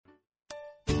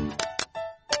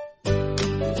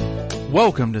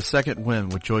Welcome to Second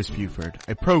Wind with Joyce Buford,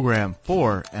 a program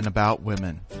for and about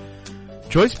women.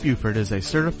 Joyce Buford is a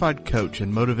certified coach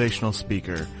and motivational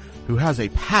speaker who has a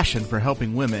passion for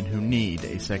helping women who need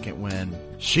a second wind.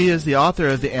 She is the author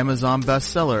of the Amazon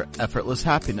bestseller, Effortless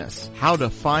Happiness, How to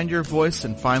Find Your Voice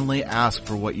and Finally Ask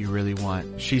for What You Really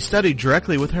Want. She studied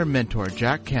directly with her mentor,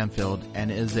 Jack Canfield, and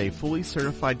is a fully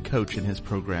certified coach in his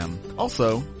program.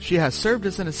 Also, she has served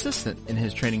as an assistant in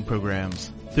his training programs.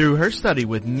 Through her study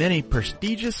with many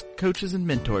prestigious coaches and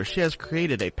mentors, she has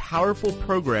created a powerful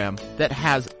program that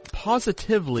has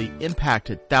positively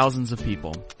impacted thousands of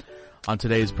people. On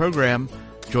today's program,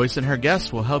 Joyce and her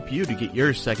guests will help you to get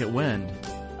your second wind.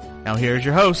 Now here's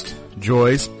your host,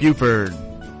 Joyce Buford.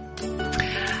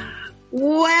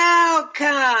 Welcome.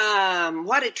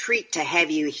 What a treat to have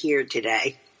you here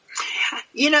today.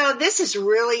 You know, this is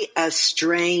really a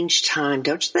strange time,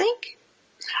 don't you think?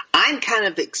 I'm kind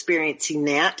of experiencing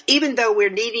that, even though we're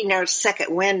needing our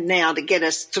second wind now to get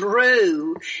us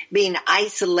through being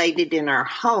isolated in our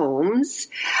homes.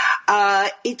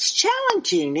 It's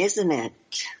challenging, isn't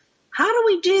it? How do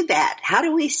we do that? How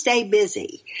do we stay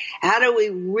busy? How do we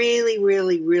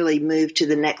really move to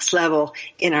the next level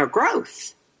in our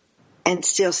growth and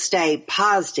still stay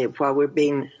positive while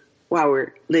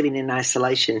we're living in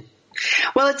isolation?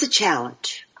 Well, it's a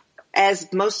challenge,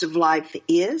 as most of life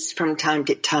is from time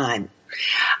to time.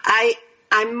 I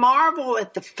marvel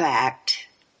at the fact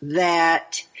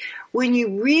that when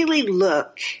you really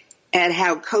look at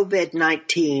how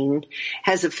COVID-19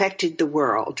 has affected the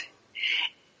world,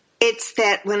 it's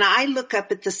that when I look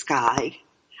up at the sky,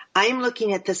 I am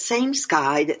looking at the same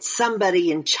sky that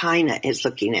somebody in China is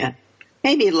looking at.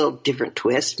 Maybe a little different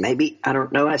twist, maybe, I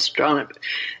don't know, astronomy,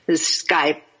 the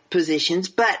sky positions,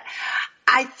 but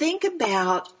I think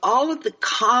about all of the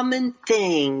common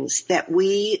things that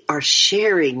we are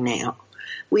sharing now.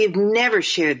 We have never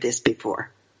shared this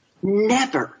before.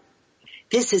 Never.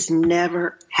 This has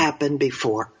never happened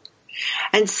before.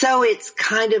 And so it's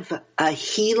kind of a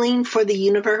healing for the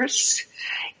universe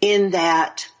in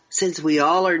that since we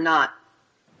all are not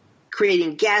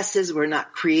creating gases, we're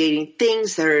not creating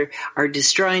things that are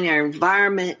destroying our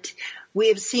environment, we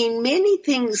have seen many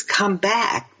things come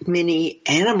back, many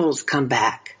animals come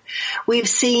back. We've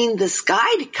seen the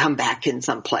sky come back in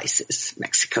some places,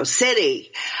 Mexico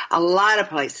City, a lot of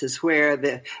places where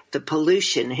the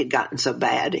pollution had gotten so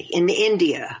bad. In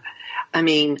India, I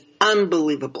mean,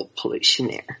 unbelievable pollution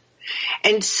there.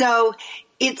 And so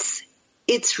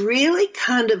it's really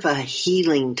kind of a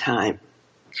healing time.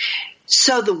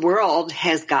 So the world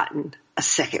has gotten a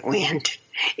second wind,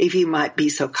 if you might be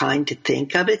so kind to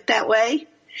think of it that way.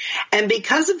 And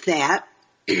because of that,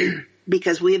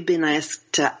 because we have been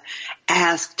asked to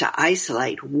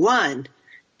isolate, one,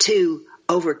 to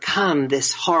overcome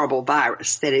this horrible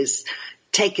virus that has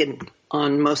taken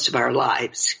on most of our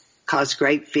lives, caused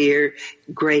great fear,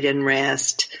 great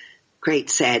unrest, great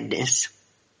sadness.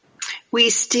 We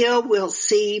still will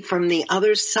see from the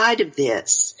other side of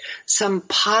this some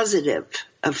positive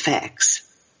effects.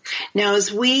 Now,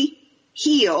 as we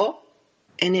heal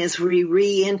and as we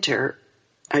re-enter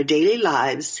our daily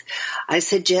lives, I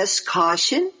suggest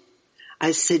caution.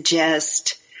 I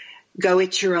suggest go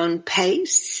at your own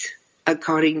pace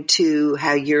according to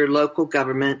how your local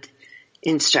government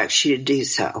instructs you to do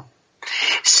so.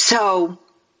 So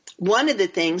one of the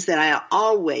things that I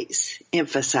always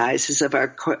emphasize is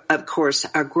of course,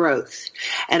 our growth.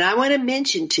 And I want to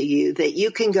mention to you that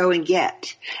you can go and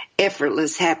get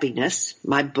Effortless Happiness,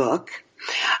 my book,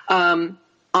 on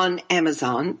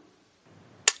Amazon.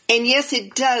 And yes,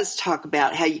 it does talk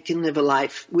about how you can live a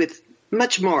life with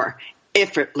much more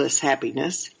effortless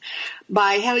happiness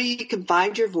by how you can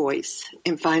find your voice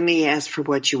and finally ask for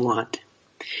what you want.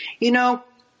 You know,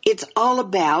 it's all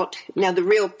about, now the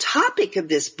real topic of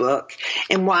this book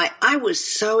and why I was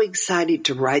so excited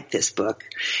to write this book,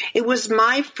 it was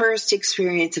my first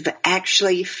experience of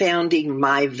actually founding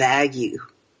my value.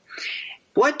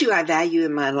 What do I value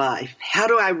in my life? How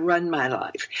do I run my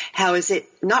life? How is it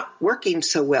not working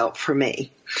so well for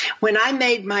me? When I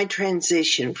made my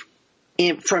transition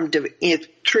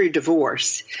through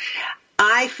divorce,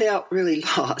 I felt really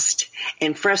lost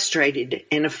and frustrated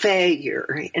and a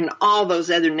failure and all those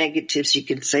other negatives you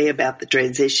can say about the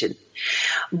transition.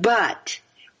 But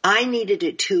I needed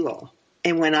a tool.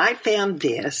 And when I found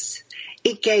this,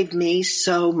 it gave me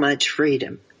so much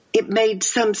freedom. It made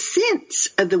some sense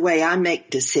of the way I make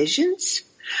decisions,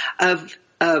 of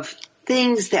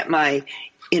things that my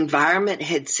environment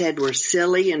had said were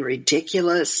silly and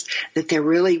ridiculous, that they're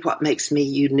really what makes me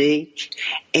unique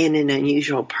and an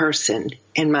unusual person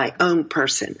and my own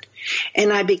person.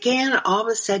 And I began all of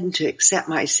a sudden to accept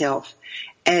myself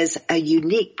as a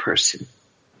unique person.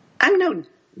 I'm no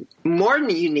more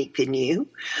unique than you,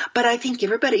 but I think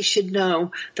everybody should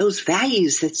know those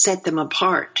values that set them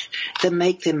apart, that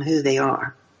make them who they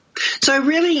are. So I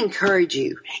really encourage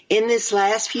you in this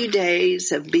last few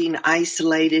days of being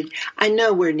isolated. I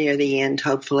know we're near the end,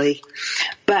 hopefully,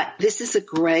 but this is a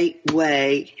great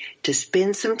way to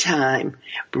spend some time,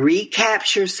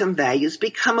 recapture some values,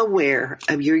 become aware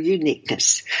of your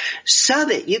uniqueness so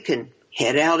that you can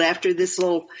head out after this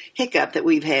little hiccup that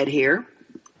we've had here,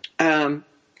 and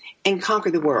conquer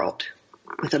the world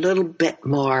with a little bit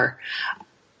more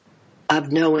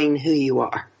of knowing who you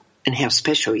are and how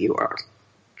special you are.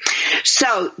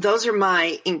 So those are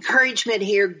my encouragement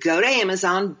here. Go to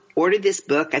Amazon, order this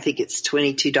book. I think it's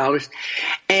 $22,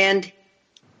 and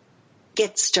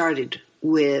get started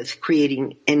with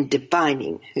creating and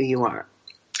defining who you are.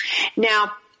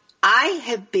 Now, I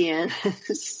have been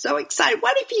so excited.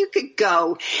 What if you could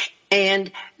go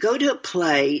to a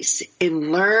place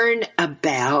and learn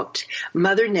about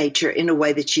Mother Nature in a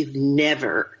way that you've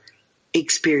never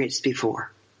experienced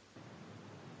before?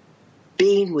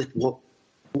 Being with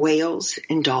whales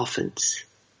and dolphins.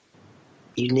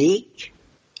 Unique,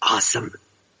 awesome,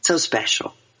 so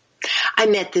special. I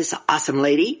met this awesome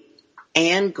lady,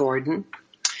 Ann Gordon,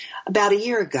 about a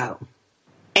year ago,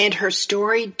 and her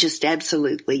story just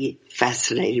absolutely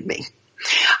fascinated me.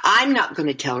 I'm not going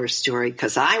to tell her story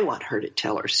because I want her to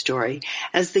tell her story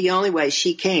as the only way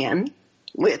she can,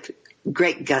 with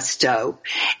great gusto,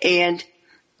 and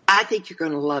I think you're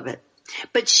going to love it.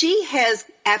 But she has,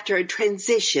 after a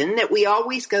transition that we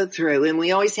always go through, and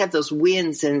we always have those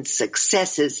wins and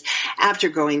successes after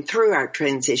going through our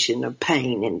transition of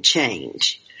pain and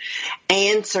change.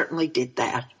 Anne certainly did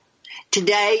that.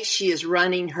 Today, she is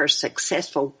running her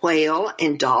successful whale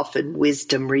and dolphin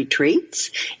wisdom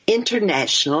retreats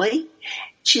internationally.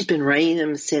 She's been running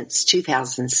them since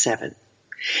 2007.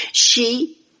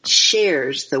 She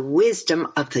shares the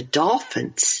wisdom of the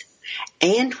dolphins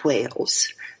and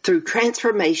whales through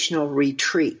transformational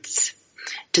retreats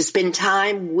to spend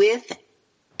time with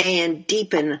and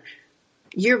deepen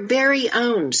your very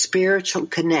own spiritual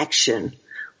connection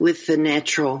with the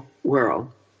natural world.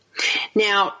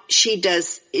 Now, she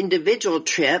does individual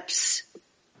trips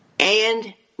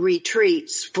and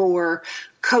retreats for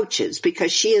coaches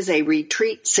because she is a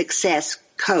retreat success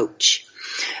coach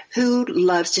who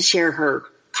loves to share her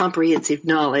comprehensive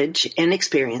knowledge and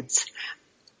experience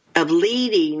of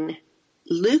leading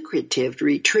lucrative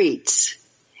retreats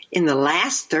in the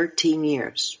last 13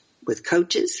 years with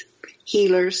coaches,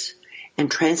 healers, and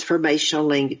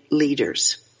transformational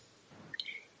leaders.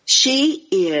 She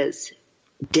is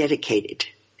dedicated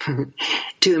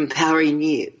to empowering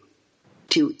you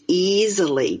to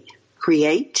easily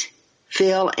create,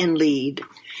 fill, and lead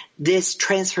this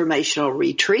transformational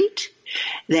retreat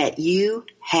that you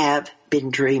have been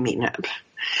dreaming of.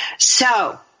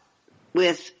 So,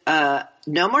 with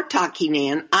no more talking,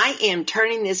 Ann, I am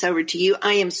turning this over to you.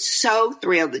 I am so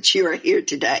thrilled that you are here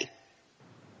today.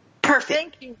 Perfect.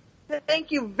 Thank you.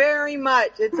 Thank you very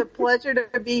much. It's a pleasure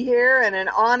to be here and an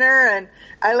honor, and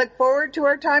I look forward to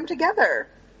our time together.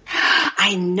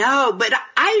 I know, but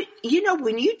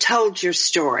when you told your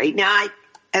story, now,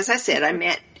 as I said, I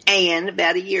met Ann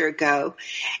about a year ago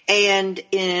and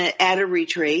at a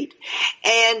retreat,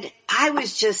 and I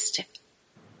was just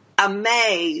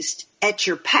amazed at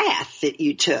your path that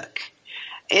you took.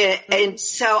 And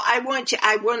so I want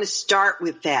to start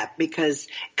with that because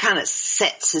it kind of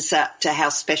sets us up to how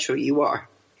special you are.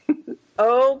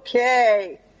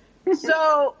 Okay.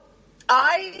 So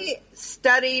I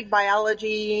studied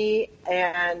biology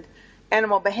and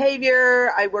animal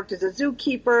behavior. I worked as a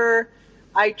zookeeper.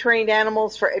 I trained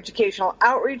animals for educational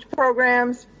outreach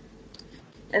programs.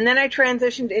 And then I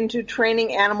transitioned into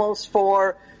training animals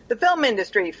for the film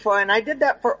industry. And I did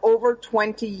that for over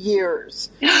 20 years.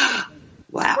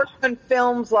 Wow. I worked on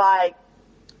films like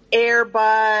Air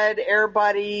Bud, Air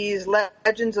Buddies,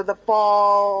 Legends of the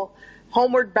Fall,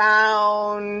 Homeward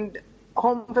Bound,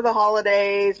 Home for the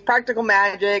Holidays, Practical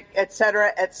Magic,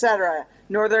 etc.,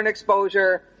 Northern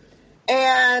Exposure.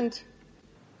 And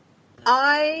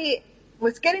I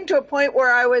was getting to a point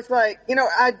where I was like,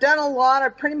 I'd done a lot. I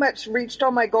pretty much reached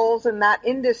all my goals in that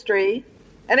industry.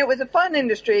 And it was a fun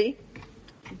industry.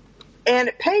 And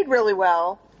it paid really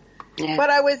well. Yeah. But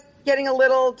I was getting a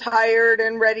little tired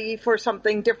and ready for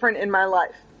something different in my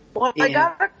life. Well, yeah. I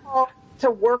got a call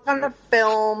to work on a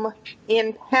film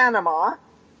in Panama.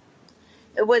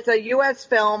 It was a U.S.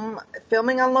 film,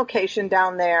 filming on location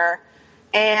down there.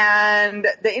 And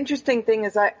the interesting thing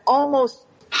is I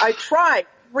tried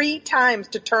 3 times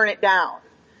to turn it down.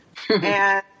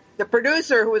 And the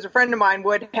producer, who was a friend of mine,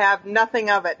 would have nothing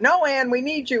of it. No, Ann, we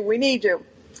need you. We need you.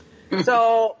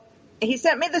 So he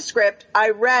sent me the script.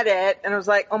 I read it and I was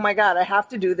like, oh my God, I have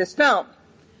to do this film.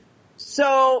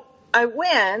 So I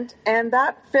went, and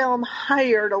that film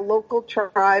hired a local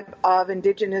tribe of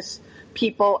indigenous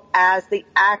people as the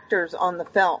actors on the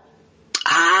film.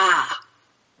 Ah,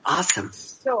 awesome.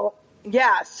 So,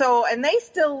 yeah. So, and they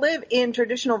still live in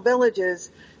traditional villages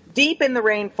deep in the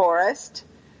rainforest.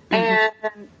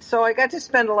 And so I got to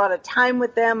spend a lot of time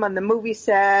with them on the movie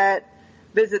set,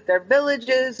 visit their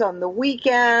villages on the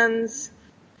weekends,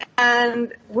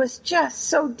 and was just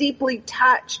so deeply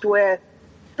touched with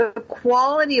the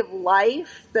quality of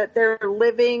life that they're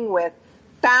living, with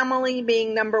family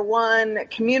being number one,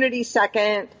 community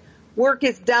second. Work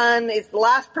is done. It's the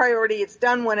last priority. It's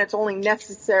done when it's only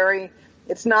necessary.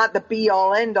 It's not the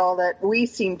be-all, end-all that we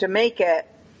seem to make it.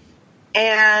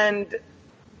 And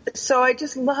so I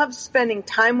just loved spending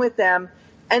time with them.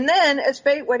 And then, as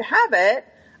fate would have it,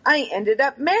 I ended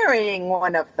up marrying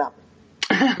one of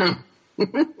them.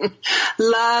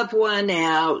 Love won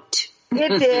out.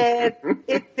 It did.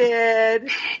 It did.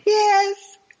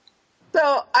 Yes.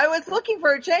 So I was looking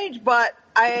for a change, but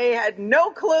I had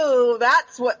no clue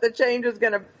that's what the change was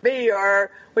going to be, or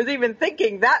was even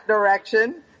thinking that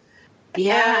direction.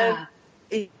 Yeah.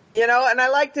 And, you know, and I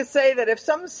like to say that if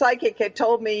some psychic had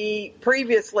told me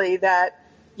previously that,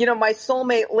 you know, my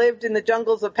soulmate lived in the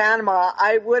jungles of Panama,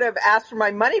 I would have asked for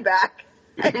my money back.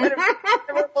 I would have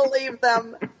never believed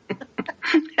them.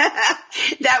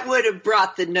 That would have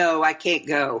brought the no, I can't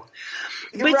go.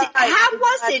 But Right, how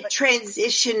was exactly. it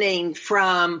transitioning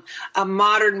from a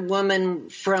modern woman,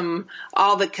 from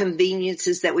all the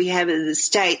conveniences that we have in the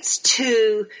States,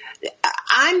 to,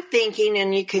 I'm thinking,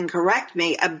 and you can correct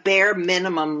me, a bare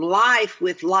minimum life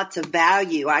with lots of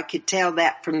value? I could tell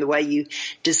that from the way you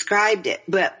described it.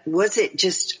 But was it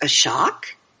just a shock?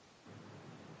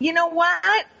 You know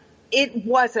what? It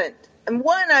wasn't. And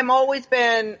one, I'm always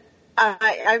been,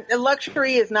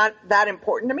 luxury is not that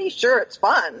important to me. Sure, it's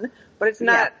fun, but it's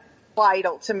not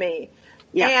vital to me.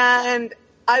 Yeah. And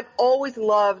I've always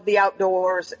loved the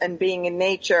outdoors and being in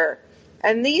nature.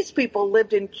 And these people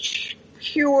lived in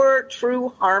pure, true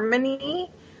harmony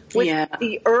with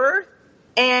the earth.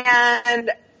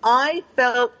 And I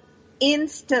felt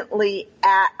instantly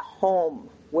at home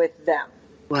with them.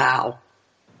 Wow.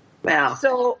 Wow.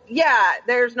 So, yeah,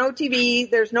 there's no TV,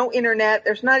 there's no internet,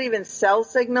 there's not even cell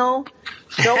signal,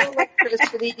 no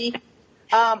electricity.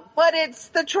 But it's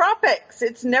the tropics.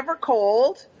 It's never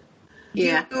cold.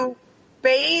 Yeah. You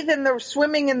bathe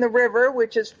swimming in the river,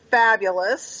 which is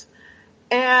fabulous.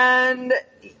 And,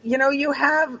 you know, you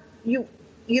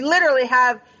literally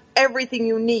have everything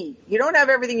you need. You don't have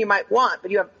everything you might want,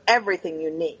 but you have everything you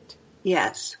need.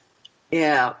 Yes.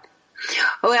 Yeah.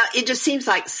 Well, it just seems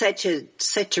like such a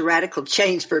radical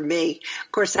change for me.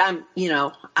 Of course, I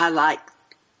like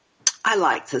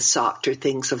the softer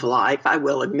things of life, I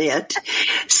will admit.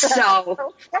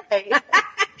 So Okay.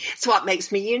 it's what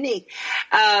makes me unique.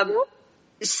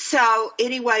 So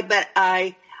anyway, but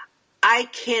I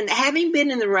can, having been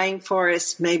in the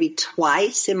rainforest maybe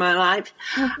twice in my life,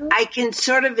 I can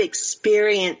sort of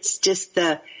experience just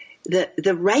the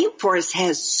rainforest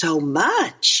has so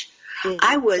much.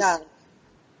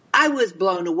 I was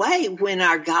blown away when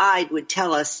our guide would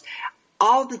tell us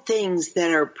all the things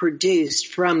that are produced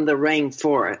from the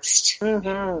rainforest.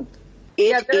 Mm-hmm.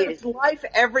 There's life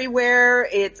everywhere.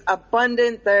 It's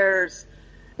abundant. There's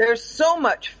so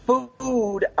much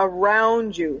food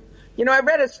around you. You know, I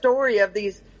read a story of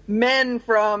these men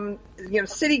from,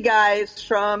 city guys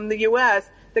from the U.S.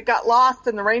 that got lost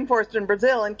in the rainforest in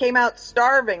Brazil and came out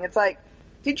starving. It's like,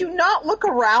 did you not look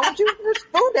around you? There's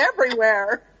food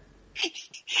everywhere.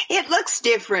 It looks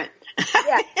different.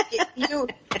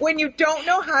 When you don't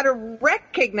know how to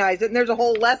recognize it, and there's a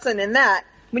whole lesson in that,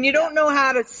 when you don't know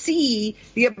how to see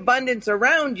the abundance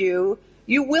around you,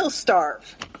 you will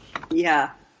starve.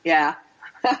 Yeah.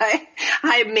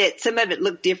 I admit some of it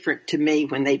looked different to me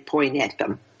when they point at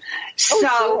them.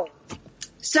 So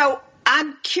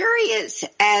I'm curious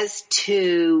as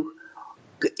to,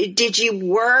 did you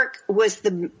work, was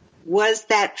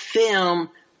that film,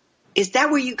 is that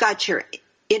where you got your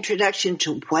introduction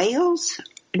to whales?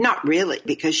 Not really,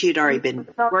 because you'd already been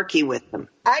working with them.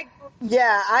 I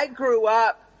grew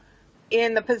up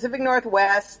in the Pacific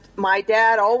Northwest. My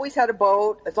dad always had a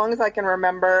boat, as long as I can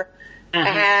remember.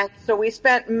 And so we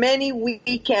spent many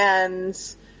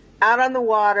weekends out on the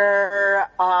water,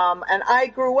 and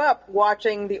I grew up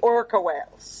watching the orca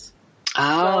whales.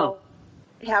 Oh. So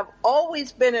they have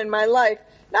always been in my life,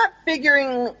 not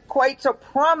figuring quite so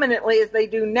prominently as they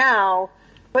do now,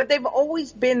 but they've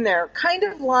always been there, kind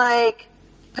of like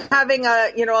having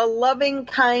a loving,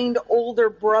 kind older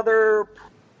brother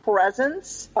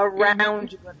presence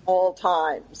around you at all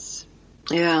times.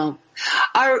 Yeah.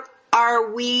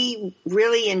 Are we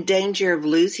really in danger of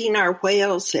losing our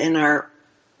whales and our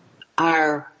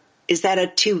is that a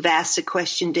too vast a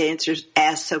question to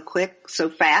ask so quick, so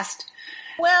fast?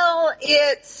 Well,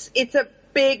 it's a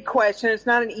big question. It's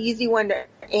not an easy one to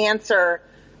answer.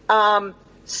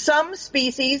 Some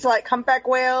species, like humpback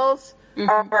whales,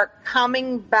 are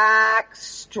coming back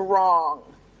strong.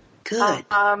 Good.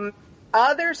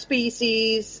 Other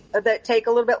species that take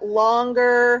a little bit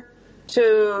longer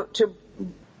to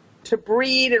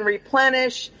breed and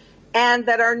replenish, and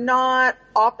that are not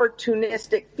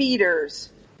opportunistic feeders.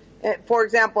 For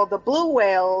example, the blue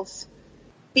whales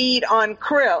feed on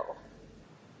krill,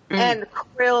 and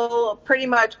krill pretty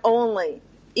much only.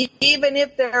 Even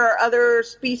if there are other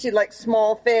species like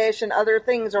small fish and other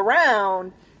things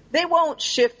around, they won't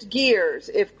shift gears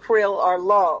if krill are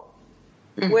low.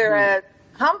 Whereas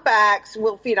humpbacks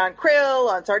will feed on krill,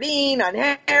 on sardine, on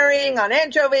herring, on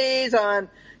anchovies, on,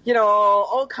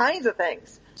 all kinds of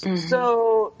things.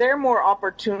 So they're more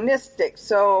opportunistic.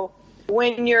 So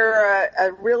when you're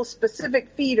a real specific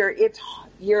feeder,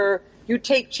 you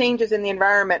take changes in the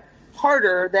environment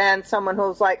harder than someone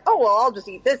who's like, oh, well, I'll just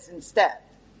eat this instead.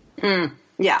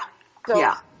 Yeah.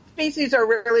 So species are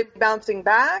really bouncing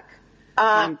back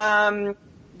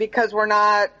because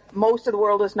most of the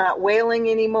world is not whaling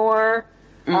anymore.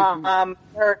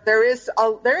 There is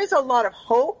a lot of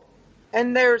hope,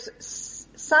 and there's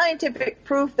scientific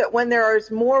proof that when there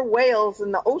is more whales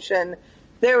in the ocean,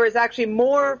 there is actually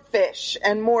more fish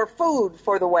and more food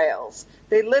for the whales.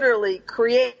 They literally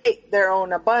create their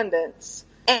own abundance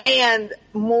and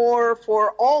more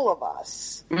for all of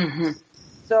us.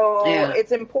 So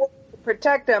it's important to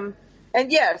protect them.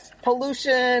 And yes,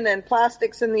 pollution and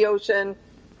plastics in the ocean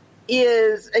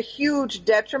is a huge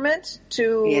detriment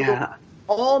to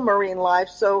all marine life.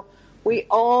 So we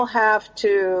all have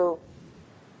to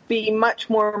be much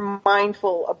more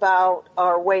mindful about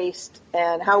our waste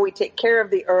and how we take care of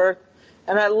the earth.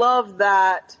 And I love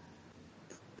that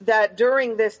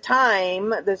during this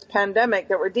time, this pandemic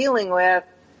that we're dealing with,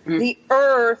 the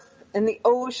earth and the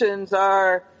oceans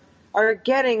are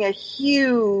getting a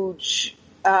huge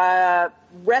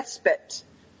respite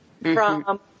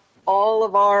from all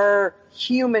of our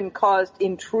human-caused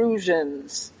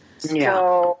intrusions.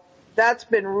 So that's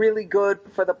been really good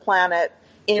for the planet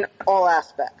in all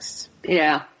aspects.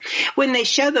 Yeah. When they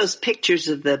show those pictures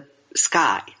of the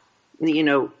sky,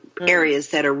 areas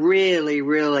that are really,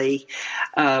 really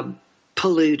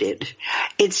polluted,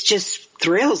 it just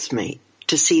thrills me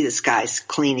to see the skies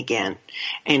clean again.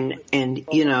 And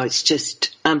it's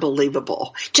just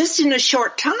unbelievable. Just in a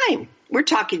short time. We're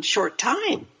talking short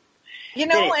time.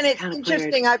 And it's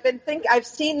interesting. Weird. I've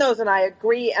seen those and I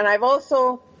agree. And I've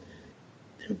also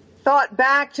thought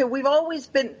back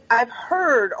to, I've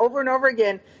heard over and over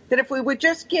again that if we would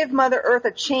just give Mother Earth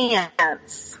a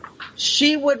chance,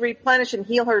 she would replenish and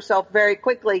heal herself very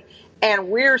quickly. And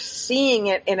we're seeing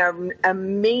it in an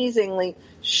amazingly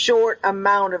short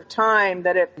amount of time.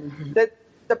 That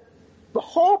the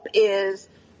hope is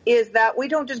that we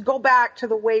don't just go back to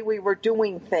the way we were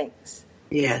doing things.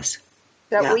 Yes.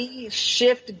 That we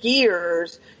shift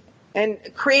gears and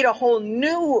create a whole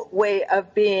new way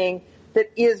of being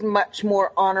that is much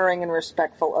more honoring and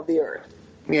respectful of the earth.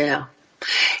 Yeah.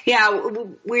 Yeah,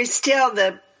 we're still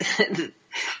the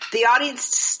audience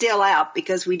is still out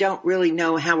because we don't really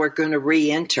know how we're going to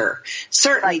re-enter.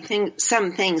 Certainly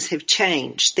some things have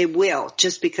changed. They will,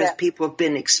 just because people have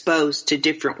been exposed to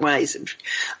different ways of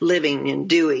living and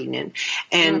doing.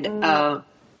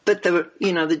 But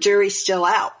the jury's still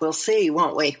out. We'll see,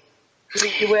 won't we?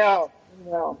 We will.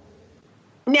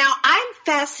 Now, I'm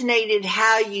fascinated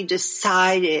how you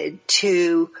decided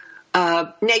to,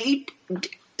 so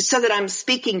that I'm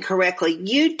speaking correctly,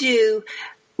 you do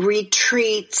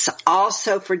retreats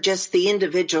also for just the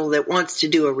individual that wants to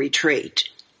do a retreat,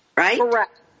 right?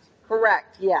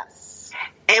 Correct, yes.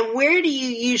 And where do you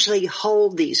usually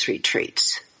hold these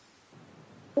retreats?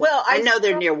 Well, I know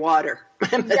they're near water.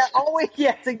 Yeah, always,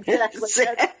 yes, exactly.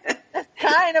 That's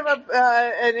kind of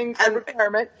an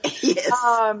requirement. Yes.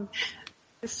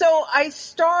 So I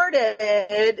started,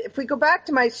 if we go back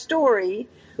to my story,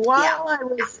 while I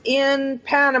was in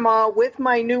Panama with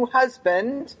my new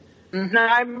husband, and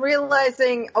I'm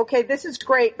realizing, okay, this is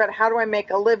great, but how do I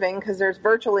make a living? Because there's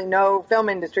virtually no film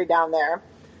industry down there.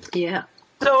 Yeah.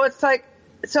 So it's like,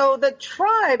 the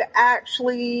tribe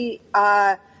actually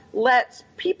lets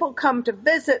people come to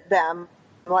visit them,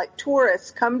 like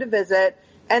tourists come to visit,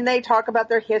 and they talk about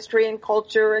their history and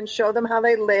culture and show them how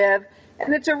they live.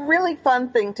 And it's a really fun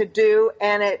thing to do,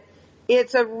 and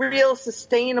it's a real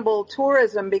sustainable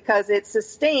tourism because it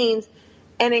sustains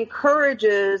and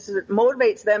encourages,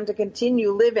 motivates them to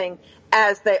continue living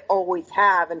as they always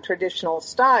have in traditional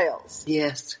styles.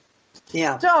 Yes.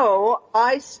 Yeah. So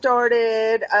I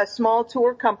started a small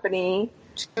tour company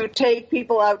to take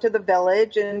people out to the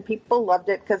village, and people loved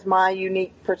it because my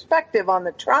unique perspective on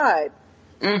the tribe.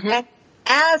 Mm-hmm. And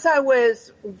as I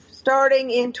was starting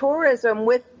in tourism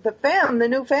with the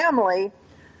new family,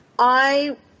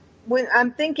 I'm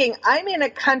thinking I'm in a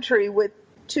country with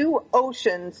two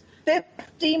oceans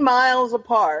 50 miles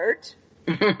apart.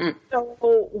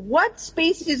 So what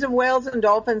species of whales and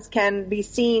dolphins can be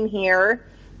seen here,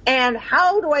 and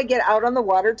how do I get out on the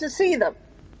water to see them?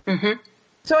 Mm-hmm.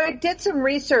 So I did some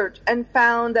research and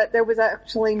found that there was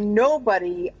actually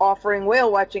nobody offering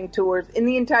whale watching tours in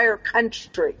the entire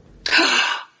country.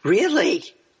 Really?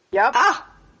 Yep. Ah,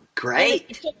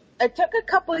 great. It took a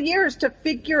couple of years to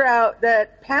figure out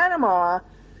that Panama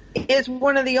is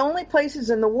one of the only places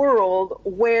in the world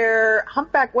where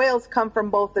humpback whales come from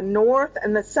both the north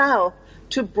and the south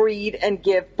to breed and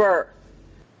give birth.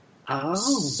 Oh.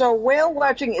 So whale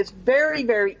watching is very,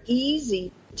 very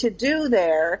easy to do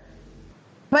there,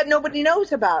 but nobody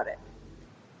knows about it.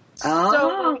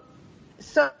 Oh.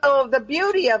 So the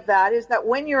beauty of that is that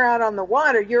when you're out on the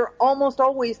water, you're almost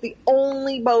always the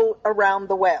only boat around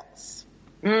the whales.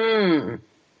 So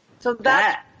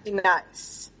that's really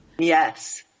nice.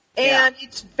 Yes. And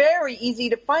it's very easy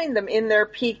to find them in their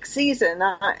peak season.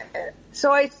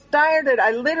 So I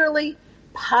literally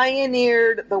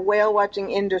pioneered the whale watching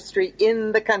industry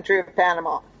in the country of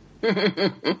Panama.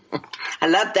 I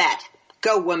love that.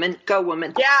 Go woman, go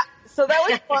woman. Yeah. So that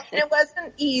was fun. It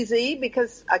wasn't easy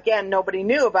because, again, nobody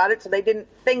knew about it, so they didn't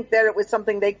think that it was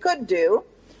something they could do.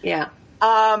 Yeah.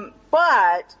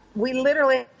 But we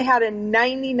literally had a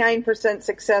 99%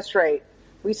 success rate.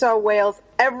 We saw whales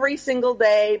every single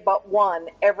day but one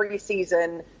every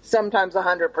season, sometimes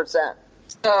 100%.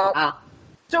 So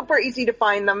super easy to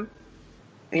find them.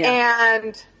 Yeah.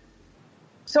 And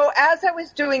so as I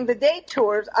was doing the day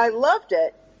tours, I loved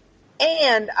it.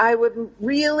 And I would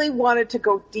really wanted to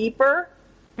go deeper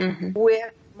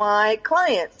with my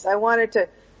clients. I wanted to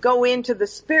go into the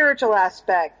spiritual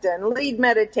aspect and lead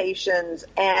meditations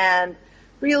and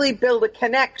really build a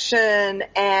connection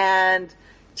and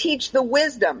teach the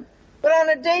wisdom. But on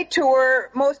a day tour,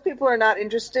 most people are not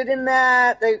interested in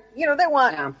that. They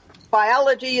want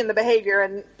biology and the behavior,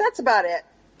 and that's about it.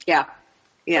 Yeah.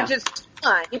 Yeah. Which is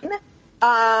fine.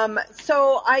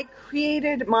 So I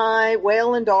created my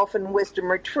whale and dolphin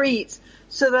wisdom retreats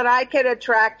so that I could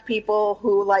attract people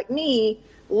who, like me,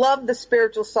 love the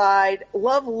spiritual side,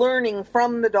 love learning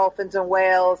from the dolphins and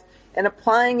whales and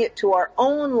applying it to our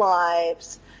own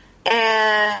lives.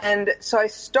 And so I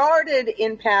started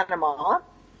in Panama,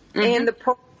 in the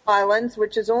Pearl Islands,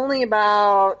 which is only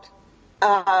about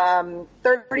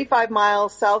 35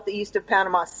 miles southeast of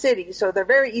Panama City. So they're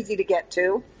very easy to get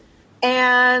to.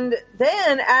 And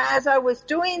then as I was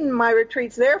doing my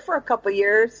retreats there for a couple of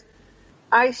years,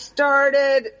 I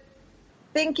started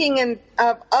thinking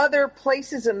of other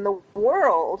places in the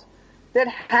world that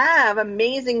have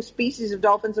amazing species of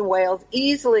dolphins and whales,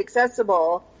 easily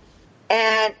accessible,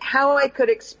 and how I could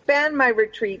expand my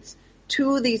retreats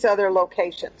to these other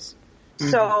locations.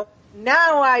 So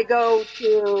now I go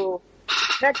to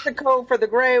Mexico for the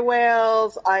gray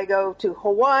whales. I go to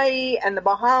Hawaii and the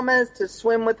Bahamas to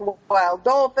swim with wild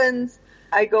dolphins.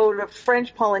 I go to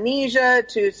French Polynesia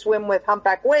to swim with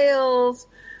humpback whales.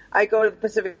 I go to the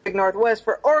Pacific Northwest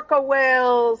for orca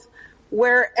whales.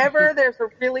 Wherever there's a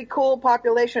really cool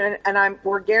population and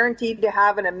we're guaranteed to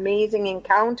have an amazing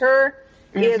encounter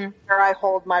is where I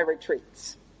hold my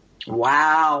retreats.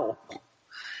 Wow.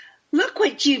 Look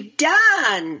what you've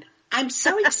done. I'm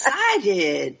so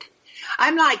excited.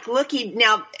 I'm like looking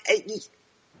now,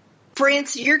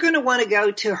 friends, you're going to want to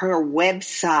go to her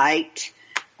website.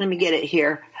 Let me get it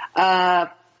here.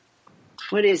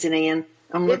 What is it, Ann?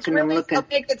 I'm looking. I'll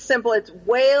make it simple. It's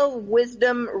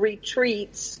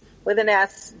whalewisdomretreats with an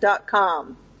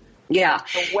S.com. Yeah.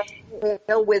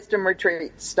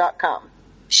 Whalewisdomretreats.com.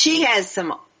 She has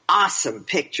some awesome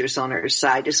pictures on her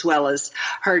site as well as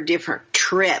her different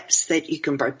trips that you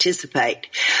can participate.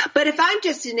 But if I'm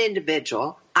just an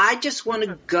individual, I just want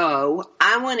to go.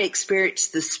 I want to experience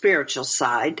the spiritual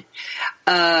side.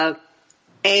 And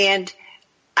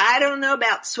I don't know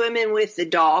about swimming with the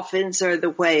dolphins or the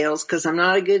whales because I'm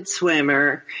not a good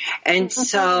swimmer. And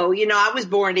so, I was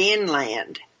born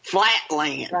inland, flat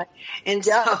land. Right. And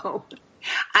so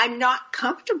I'm not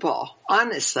comfortable,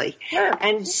 honestly. Sure.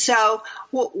 And so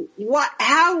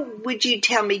how would you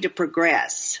tell me to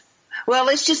progress? Well,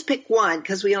 let's just pick one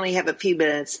because we only have a few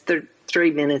minutes,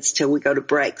 3 minutes till we go to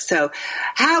break. So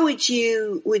how would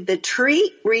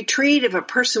the retreat if a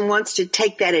person wants to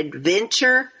take that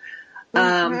adventure?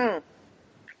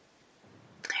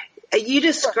 You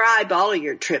describe all of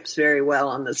your trips very well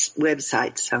on this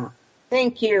website. So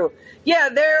thank you. Yeah,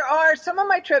 there are some of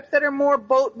my trips that are more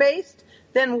boat-based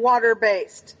than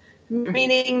water-based,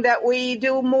 meaning that we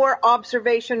do more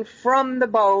observation from the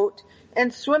boat.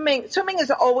 And swimming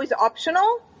is always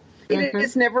optional. It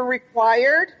is never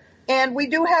required. And we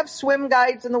do have swim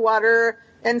guides in the water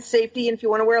and safety. And if you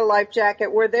want to wear a life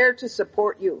jacket, we're there to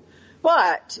support you.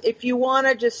 But if you want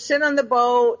to just sit on the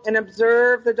boat and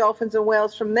observe the dolphins and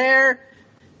whales from there,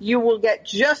 you will get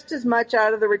just as much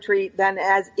out of the retreat than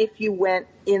as if you went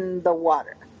in the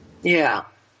water. Yeah.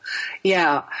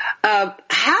 Yeah.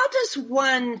 How does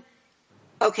one...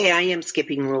 Okay, I am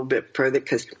skipping a little bit further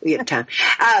because we have time.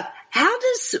 How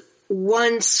does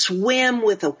one swim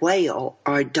with a whale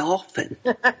or a dolphin?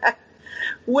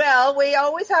 Well, we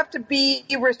always have to be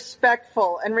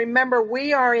respectful. And remember,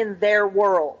 we are in their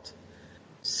world.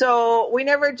 So we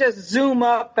never just zoom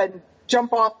up and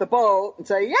jump off the boat and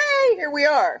say, yay, here we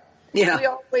are. Yeah. We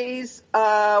always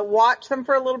watch them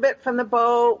for a little bit from the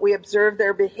boat. We observe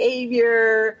their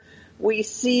behavior. We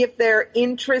see if they're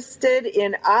interested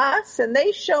in us, and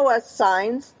they show us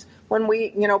signs when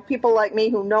people like me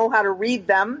who know how to read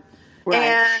them.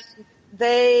 Right.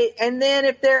 And then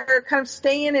if they're kind of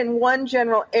staying in one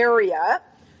general area,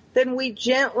 then we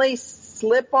gently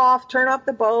turn off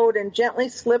the boat and gently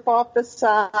slip off the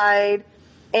side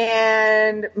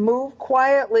and move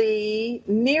quietly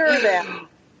near them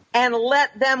and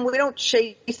let them, we don't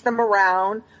chase them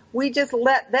around. We just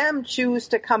let them choose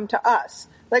to come to us.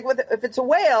 Like if it's a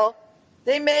whale,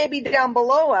 they may be down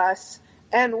below us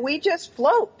and we just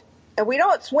float. And we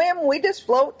don't swim, we just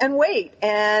float and wait.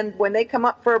 And when they come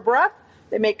up for a breath,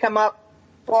 they may come up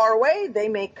far away, they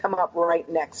may come up right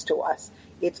next to us.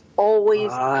 It's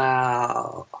always...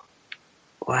 Wow.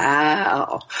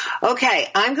 Okay,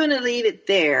 I'm going to leave it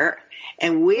there,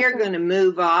 and we're going to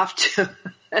move off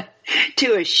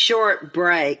to a short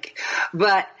break.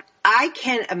 But I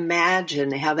can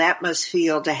imagine how that must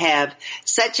feel to have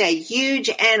such a huge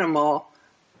animal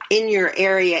in your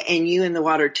area and you in the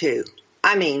water too.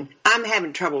 I mean, I'm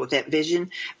having trouble with that vision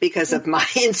because of my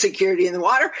insecurity in the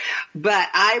water, but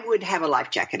I would have a life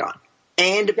jacket on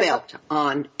and a belt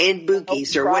on and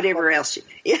boogies or whatever else.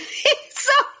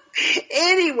 So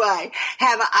anyway,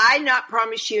 have I not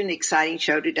promised you an exciting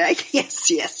show today? Yes.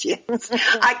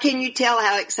 Can you tell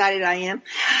how excited I am?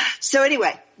 So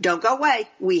anyway, don't go away.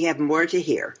 We have more to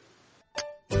hear.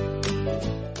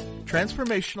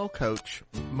 Transformational coach,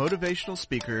 motivational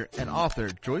speaker, and author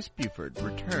Joyce Buford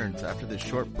returns after this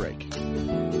short break.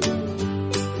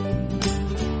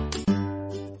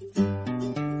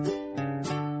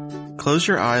 Close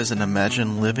your eyes and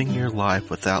imagine living your life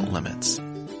without limits.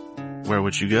 Where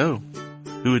would you go?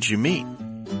 Who would you meet?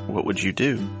 What would you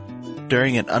do?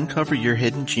 During an Uncover Your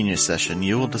Hidden Genius session,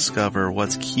 you will discover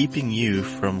what's keeping you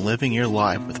from living your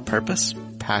life with purpose,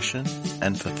 passion,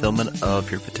 and fulfillment of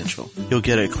your potential. You'll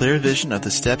get a clear vision of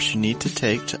the steps you need to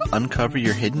take to uncover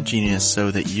your hidden genius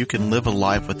so that you can live a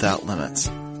life without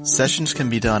limits. Sessions can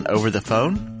be done over the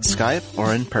phone, Skype,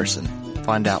 or in person.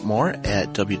 Find out more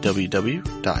at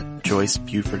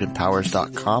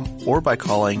www.joycebufordempowers.com or by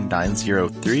calling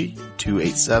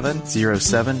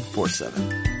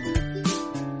 903-287-0747.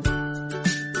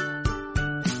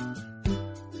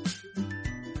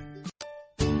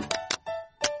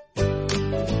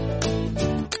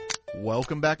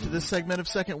 Welcome back to this segment of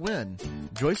Second Wind.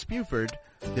 Joyce Buford,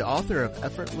 the author of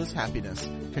Effortless Happiness,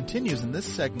 continues in this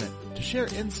segment to share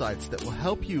insights that will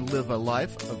help you live a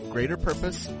life of greater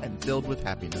purpose and filled with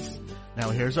happiness. Now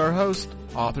here's our host,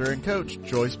 author and coach,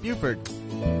 Joyce Buford.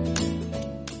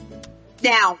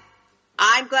 Now,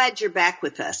 I'm glad you're back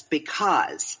with us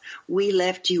because we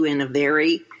left you in a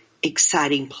very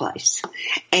exciting place.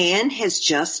 Anne has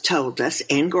just told us,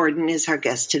 Anne Gordon is our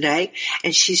guest today,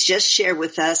 and she's just shared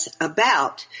with us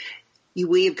about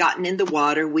we have gotten in the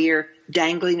water. We're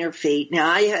dangling her feet.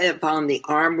 Now I have on the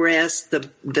armrest,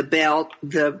 the belt,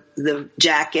 the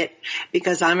jacket,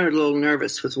 because I'm a little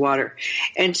nervous with water.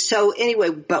 And so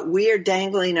anyway, but we're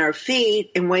dangling our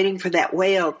feet and waiting for that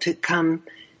whale to come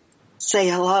say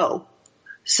hello.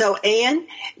 So Anne,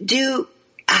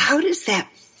 how does that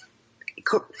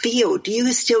feel? Do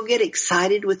you still get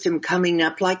excited with them coming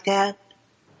up like that?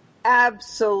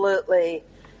 Absolutely.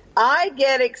 I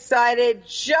get excited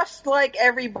just like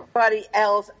everybody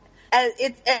else.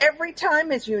 it's every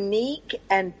time is unique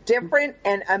and different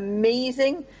and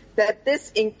amazing that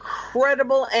this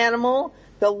incredible animal,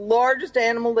 the largest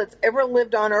animal that's ever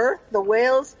lived on Earth, the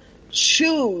whales,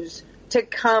 choose to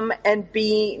come and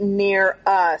be near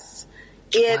us.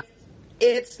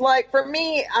 It's like, for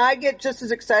me, I get just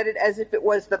as excited as if it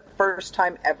was the first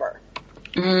time ever.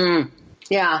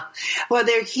 Yeah. Well,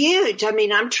 they're huge. I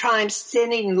mean, I'm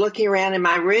sitting and looking around in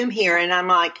my room here, and I'm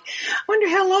like, I wonder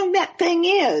how long that thing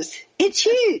is. It's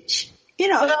huge.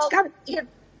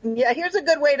 Here's a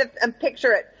good way to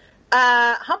picture it.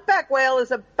 Humpback whale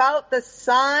is about the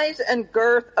size and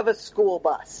girth of a school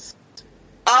bus.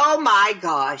 Oh, my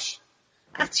gosh.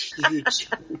 That's huge.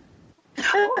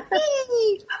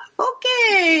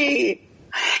 Okay.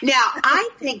 Now, I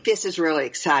think this is really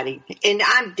exciting, and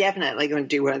I'm definitely going to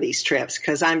do one of these trips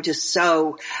because I'm just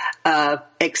so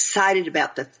excited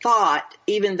about the thought.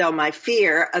 Even though my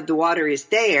fear of the water is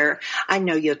there, I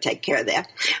know you'll take care of that.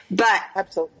 But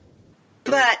absolutely.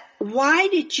 But why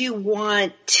did you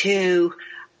want to?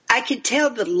 I could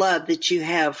tell the love that you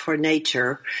have for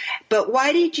nature, but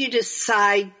why did you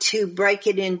decide to break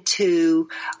it into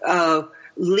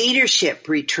leadership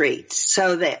retreats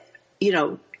so that,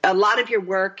 a lot of your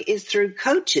work is through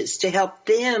coaches to help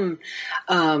them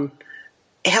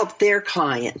help their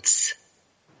clients?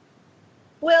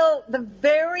 Well, the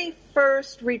very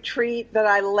first retreat that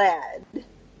I led,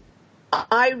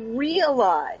 I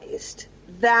realized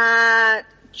that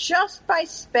just by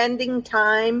spending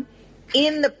time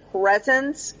in the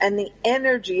presence and the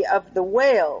energy of the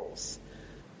whales,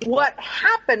 what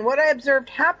I observed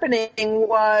happening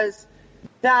was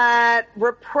that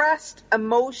repressed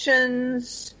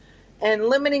emotions and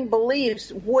limiting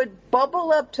beliefs would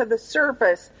bubble up to the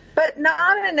surface, but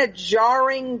not in a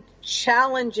jarring,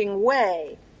 challenging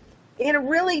way, in a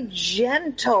really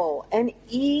gentle and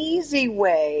easy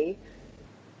way.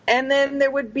 And then there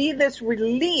would be this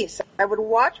release. I would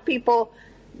watch people,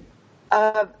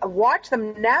 watch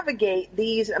them navigate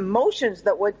these emotions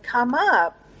that would come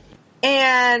up,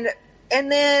 and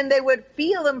then they would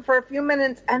feel them for a few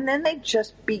minutes, and then they'd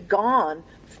just be gone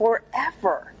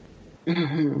forever.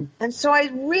 Mm-hmm. And so I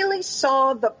really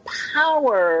saw the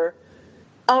power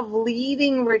of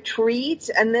leading retreats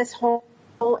and this whole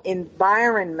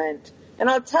environment. And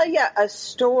I'll tell you a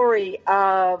story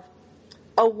of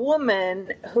a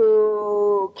woman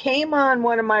who came on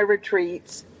one of my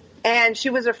retreats, and she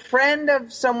was a friend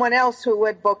of someone else who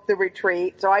had booked the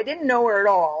retreat, so I didn't know her at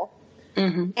all.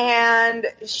 Mm-hmm. And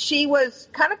she was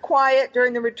kind of quiet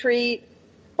during the retreat,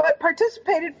 but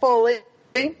participated fully,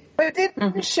 but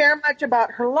didn't share much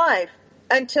about her life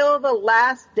until the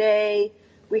last day.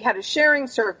 We had a sharing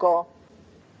circle,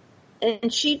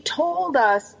 and she told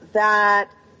us that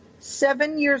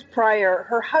 7 years prior,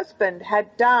 her husband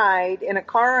had died in a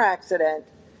car accident,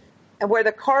 and where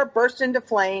the car burst into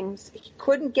flames. He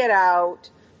couldn't get out,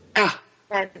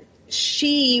 and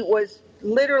she was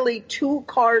literally 2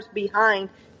 cars behind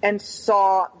and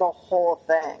saw the whole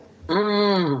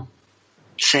thing.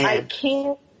 Sad. I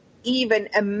can't even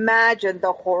imagine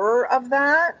the horror of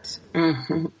that.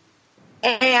 Mm-hmm.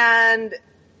 And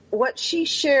what she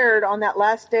shared on that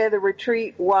last day of the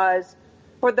retreat was,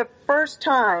 for the first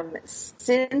time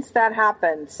since that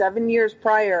happened 7 years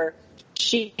prior,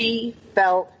 she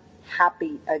felt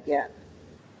happy again.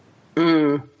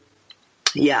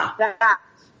 Yeah.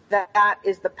 That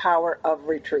is the power of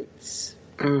retreats.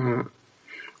 Mm-hmm.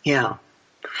 Yeah.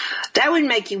 That would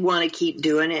make you want to keep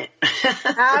doing it.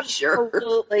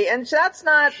 Absolutely. Sure. And that's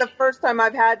not the first time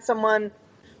I've had someone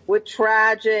with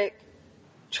tragic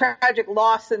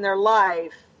loss in their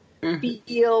life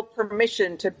feel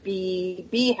permission to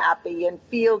be happy and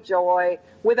feel joy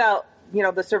without,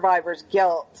 the survivor's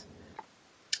guilt.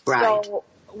 Right. So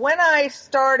when I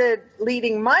started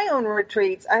leading my own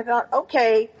retreats, I thought,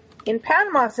 okay, in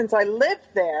Panama, since I lived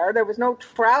there was no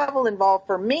travel involved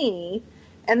for me,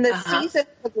 and the season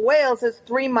for the whales is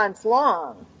 3 months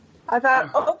long. I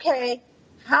thought, okay,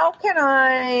 how can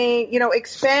I,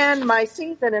 expand my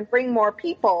season and bring more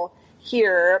people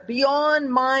here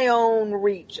beyond my own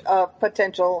reach of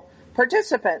potential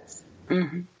participants?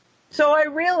 Mm-hmm. So I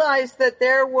realized that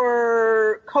there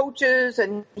were coaches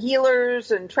and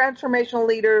healers and transformational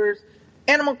leaders,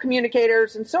 animal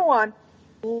communicators, and so on,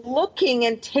 looking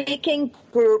and taking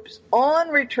groups on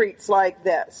retreats like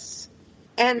this.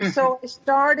 And so I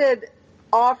started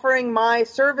offering my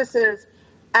services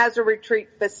as a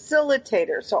retreat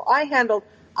facilitator. So I handled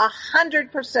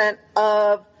 100%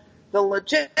 of the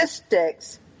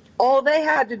logistics. All they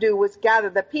had to do was gather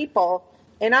the people,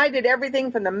 and I did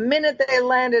everything from the minute they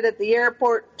landed at the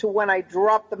airport to when I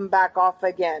dropped them back off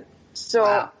again. So all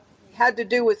I had to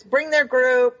do was bring their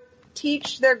group,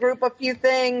 teach their group a few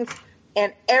things,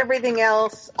 and everything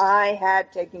else I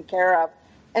had taken care of.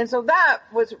 And so that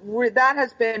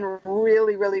has been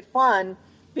really, really fun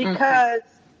because,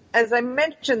 as I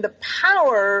mentioned, the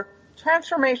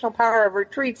transformational power of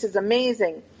retreats is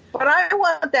amazing. But I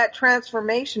want that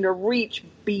transformation to reach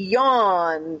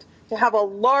beyond, to have a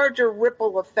larger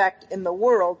ripple effect in the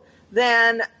world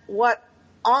than what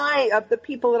of the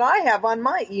people that I have on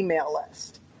my email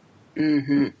list.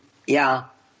 Mm-hmm. Yeah.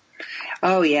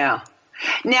 Oh, yeah.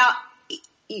 Now,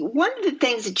 one of the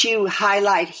things that you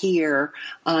highlight here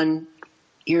on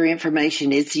your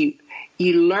information is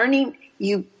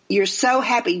you're so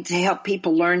happy to help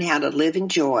people learn how to live in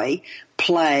joy,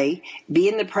 play, be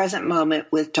in the present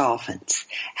moment with dolphins,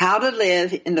 how to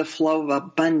live in the flow of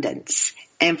abundance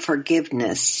and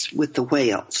forgiveness with the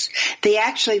whales. They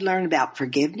actually learn about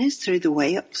forgiveness through the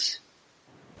whales?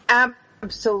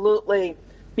 Absolutely.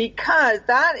 Because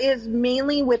that is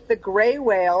mainly with the gray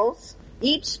whales.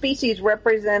 Each species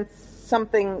represents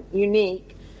something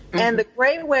unique, and the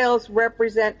gray whales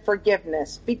represent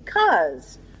forgiveness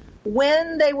because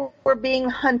when they were being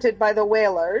hunted by the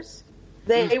whalers,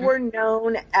 they were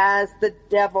known as the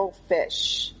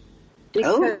devilfish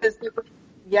because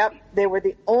they were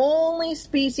the only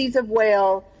species of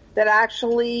whale that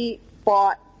actually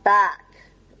fought back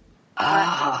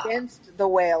against the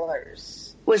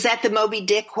whalers. Was that the Moby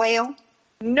Dick whale?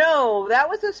 No, that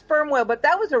was a sperm whale, but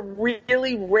that was a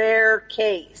really rare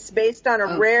case, based on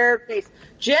a rare case.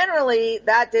 Generally,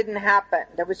 that didn't happen.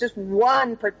 There was just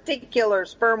one particular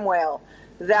sperm whale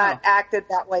that acted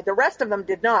that way. The rest of them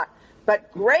did not.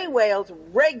 But gray whales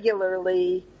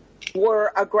regularly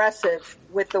were aggressive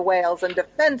with the whales, and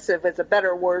defensive is a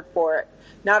better word for it.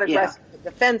 Not aggressive, but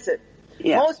defensive.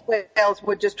 Yeah. Most whales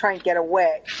would just try and get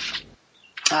away.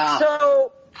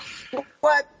 So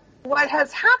what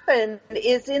has happened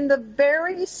is in the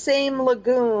very same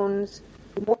lagoons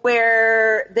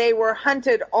where they were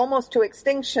hunted almost to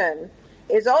extinction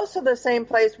is also the same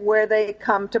place where they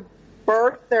come to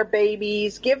birth their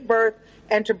babies, give birth,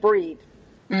 and to breed.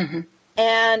 Mm-hmm.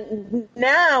 And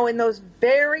now in those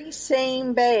very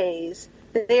same bays,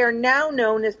 they are now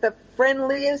known as the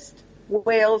friendliest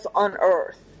whales on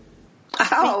Earth.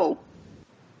 Oh.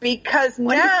 Because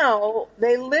now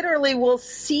they literally will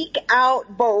seek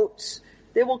out boats.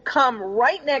 They will come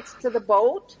right next to the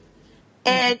boat,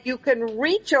 and you can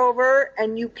reach over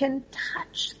and you can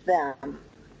touch them.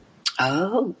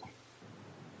 Oh.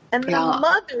 And the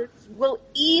mothers will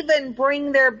even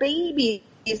bring their babies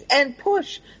and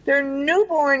push their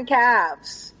newborn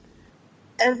calves,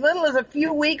 as little as a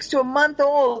few weeks to a month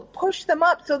old, push them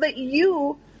up so that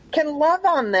you can love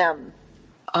on them.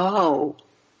 Oh.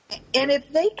 And if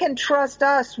they can trust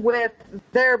us with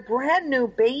their brand new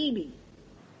baby,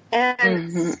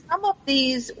 and some of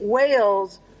these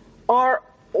whales are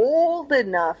old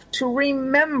enough to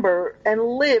remember and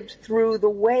lived through the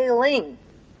whaling.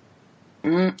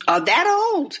 Oh,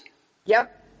 that old?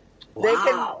 Yep.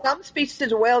 Wow. Some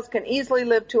species of whales can easily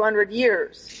live 200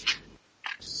 years.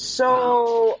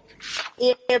 So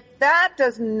if that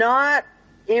does not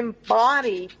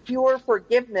embody pure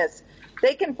forgiveness,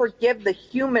 they can forgive the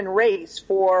human race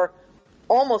for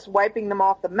almost wiping them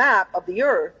off the map of the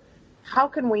earth. How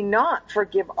can we not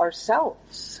forgive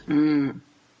ourselves?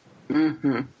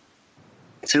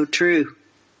 So true.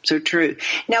 So true.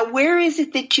 Now, where is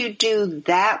it that you do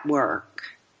that work?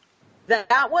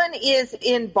 That one is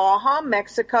in Baja,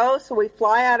 Mexico. So we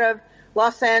fly out of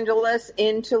Los Angeles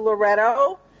into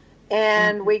Loreto,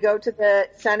 and we go to the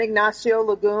San Ignacio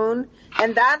Lagoon.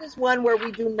 And that is one where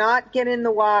we do not get in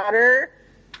the water.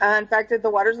 In fact, the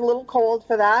water's a little cold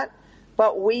for that.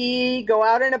 But we go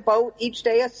out in a boat each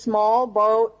day, a small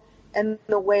boat, and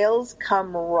the whales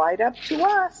come right up to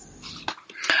us.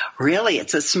 Really?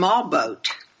 It's a small boat.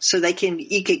 So you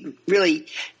can really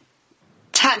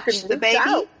touch the baby?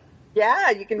 Out. Yeah,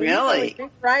 you can really reach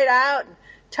right out and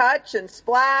touch and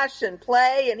splash and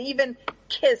play and even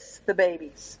kiss the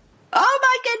babies. Oh,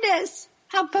 my goodness.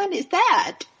 How fun is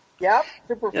that? Yep,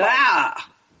 super fun. Wow.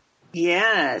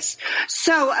 Yes.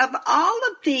 So of all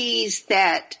of these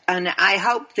and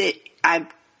I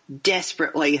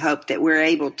desperately hope that we're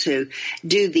able to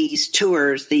do these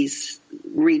tours, these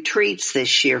retreats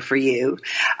this year for you.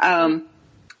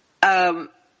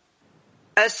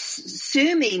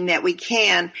 Assuming that we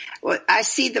can, I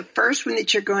see the first one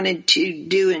that you're going to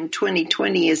do in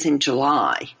 2020 is in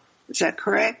July. Is that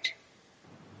correct?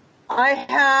 I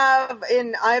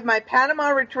have my Panama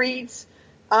retreats,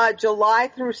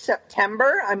 July through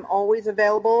September. I'm always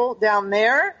available down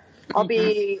there. I'll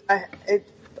be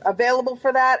available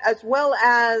for that, as well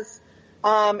as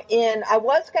I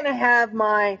was going to have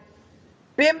my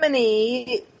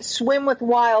Bimini Swim with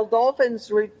Wild Dolphins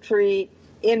retreat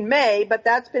in May, but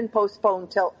that's been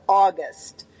postponed till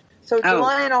August. So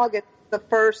July and August, the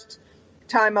first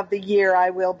time of the year I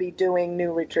will be doing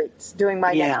new retreats, doing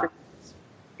my next retreats.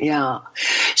 Yeah.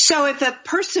 So if a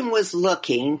person was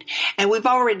looking, and we've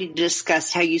already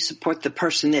discussed how you support the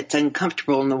person that's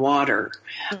uncomfortable in the water,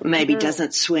 maybe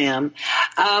doesn't swim.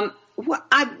 Another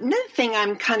thing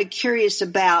I'm kind of curious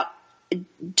about,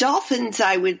 dolphins,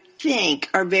 I would think,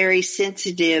 are very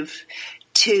sensitive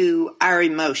to our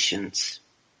emotions,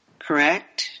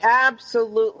 correct?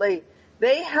 Absolutely.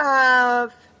 They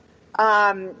have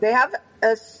a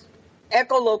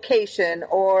echolocation,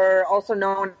 or also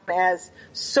known as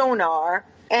sonar.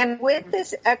 And with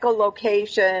this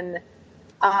echolocation,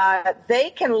 they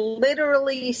can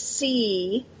literally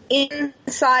see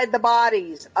inside the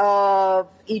bodies of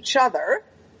each other.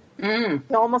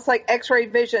 It's almost like X-ray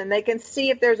vision. They can see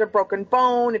if there's a broken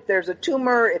bone, if there's a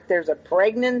tumor, if there's a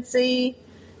pregnancy.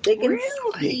 They can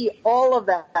see all of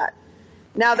that.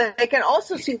 Now, they can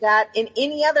also see that in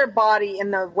any other body,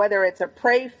 whether it's a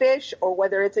prey fish or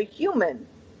whether it's a human.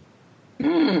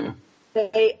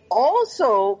 They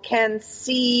also can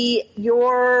see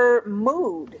your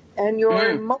mood and your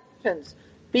emotions,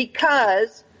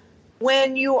 because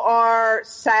when you are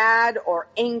sad or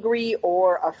angry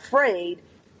or afraid,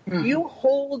 you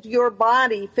hold your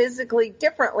body physically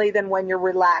differently than when you're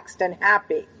relaxed and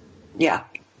happy. Yeah.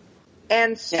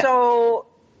 And so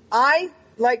I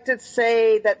like to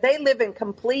say that they live in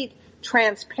complete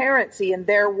transparency in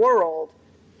their world.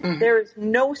 There is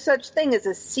no such thing as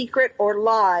a secret or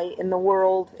lie in the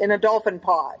world in a dolphin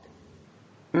pod.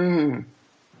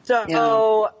 So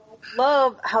I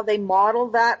love how they model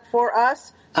that for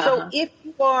us. So if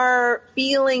you are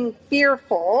feeling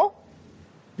fearful,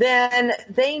 then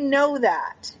they know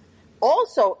that.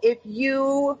 Also,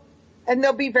 and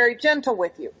they'll be very gentle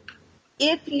with you.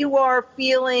 If you are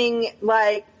feeling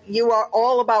like you are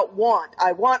all about want,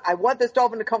 I want this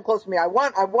dolphin to come close to me. I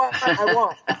want.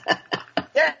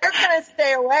 They're going to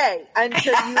stay away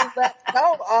until you let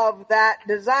go of that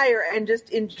desire and just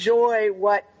enjoy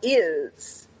what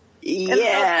is.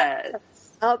 Yes.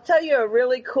 I'll tell you a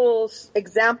really cool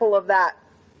example of that.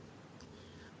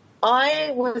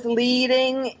 I was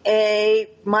leading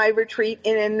my retreat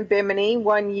in Bimini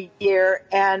one year,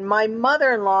 and my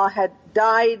mother-in-law had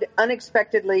died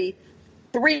unexpectedly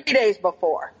 3 days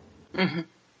before.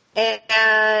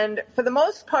 And for the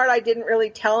most part, I didn't really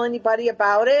tell anybody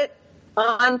about it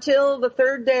until the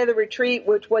third day of the retreat,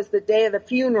 which was the day of the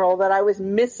funeral that I was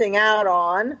missing out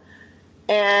on.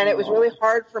 And it was really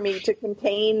hard for me to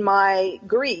contain my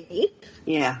grief.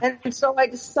 Yeah. And so I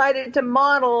decided to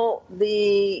model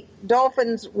the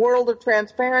Dolphins' world of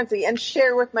transparency and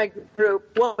share with my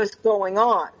group what was going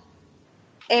on.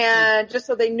 And just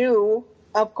so they knew,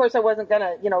 of course, I wasn't going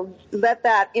to, let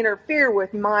that interfere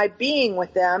with my being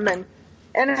with them, and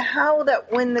how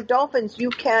that when the dolphins, you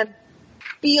can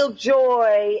feel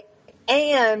joy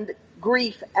and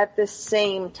grief at the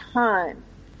same time.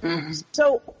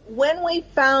 So when we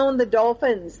found the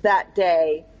dolphins that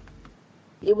day,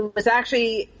 it was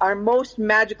actually our most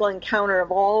magical encounter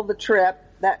of all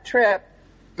that trip.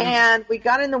 And we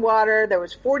got in the water. There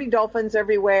was 40 dolphins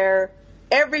everywhere.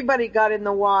 Everybody got in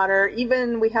the water.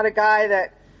 Even we had a guy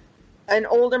an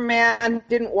older man,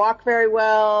 didn't walk very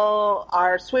well.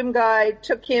 Our swim guide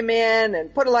took him in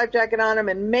and put a life jacket on him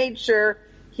and made sure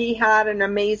he had an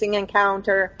amazing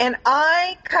encounter. And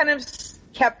I kind of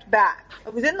kept back. I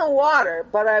was in the water,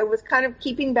 but I was kind of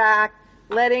keeping back,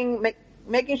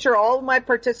 making sure all of my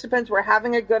participants were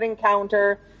having a good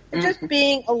encounter, and just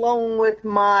being alone with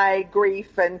my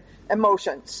grief and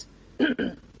emotions.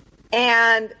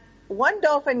 And one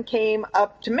dolphin came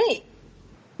up to me,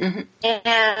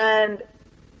 and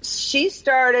she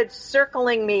started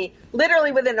circling me,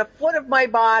 literally within a foot of my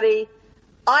body,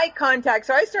 eye contact.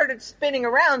 So I started spinning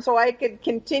around so I could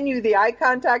continue the eye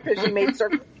contact as she made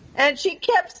circles. And she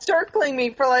kept circling me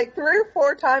for like 3 or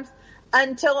 4 times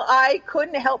until I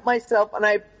couldn't help myself, and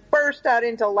I burst out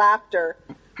into laughter,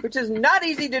 which is not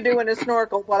easy to do in a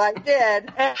snorkel, but I did.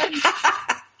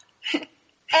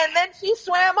 And then she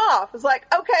swam off. It's like,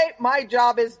 okay, my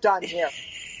job is done here.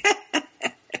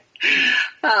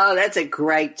 Oh, that's a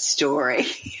great story.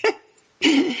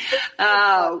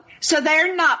 So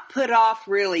they're not put off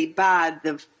really by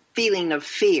the feeling of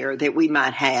fear that we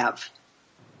might have.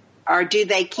 Or do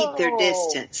they keep their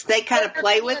distance? They kind of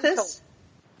play with us?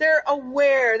 They're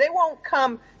aware. They won't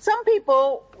come. Some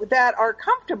people that are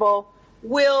comfortable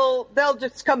they'll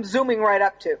just come zooming right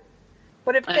up to.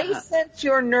 But if they sense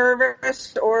you're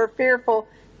nervous or fearful,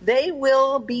 they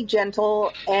will be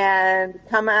gentle and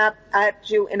come up at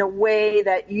you in a way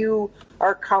that you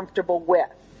are comfortable with.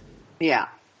 Yeah.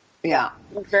 Yeah.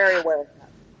 I'm very aware of that.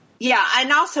 Yeah.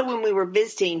 And also when we were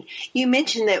visiting, you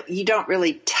mentioned that you don't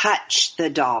really touch the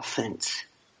dolphins.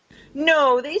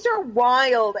 No, these are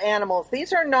wild animals.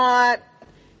 These are not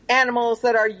animals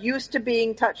that are used to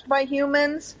being touched by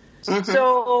humans. Mm-hmm.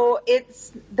 So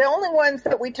it's the only ones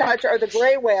that we touch are the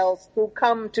gray whales who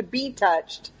come to be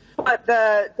touched. But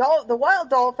the wild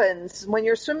dolphins, when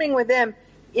you're swimming with them,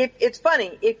 it's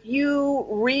funny. If you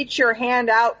reach your hand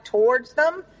out towards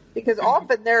them, because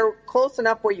often they're close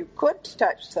enough where you could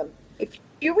touch them. If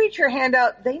you reach your hand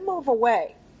out, they move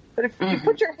away. But if you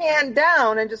put your hand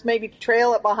down and just maybe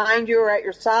trail it behind you or at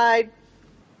your side,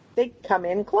 they come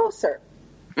in closer.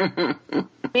 I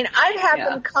mean, I'd have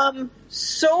them come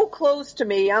so close to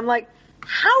me. I'm like,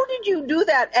 how did you do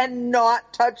that and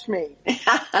not touch me?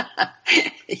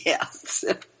 Yes.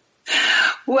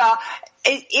 Well,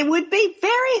 it would be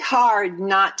very hard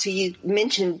not to, you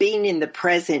mentioned being in the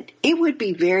present. It would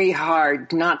be very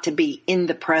hard not to be in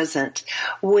the present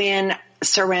when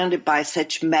surrounded by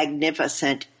such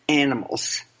magnificent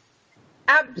animals.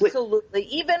 Absolutely.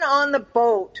 Even on the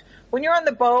boat. When you're on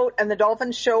the boat and the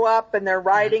dolphins show up and they're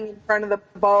riding in front of the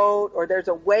boat or there's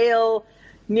a whale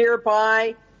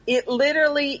nearby, it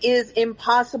literally is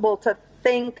impossible to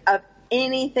think of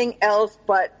anything else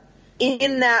but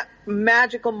in that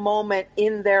magical moment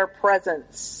in their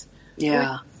presence.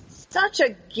 Yeah. It's such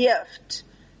a gift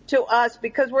to us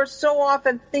because we're so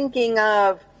often thinking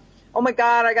of, oh my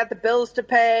God, I got the bills to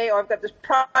pay, or I've got this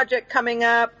project coming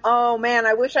up. Oh man,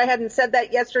 I wish I hadn't said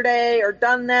that yesterday or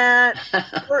done that.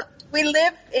 We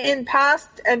live in past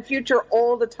and future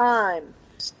all the time.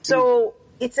 So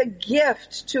it's a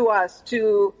gift to us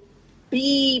to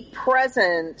be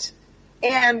present.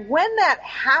 And when that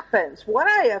happens, what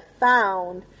I have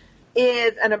found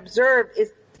is and observed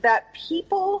is that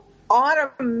people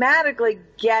automatically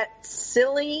get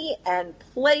silly and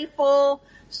playful.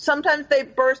 Sometimes they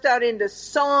burst out into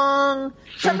song.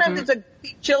 Sometimes it's a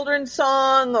children's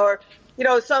song or,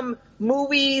 some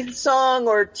movie song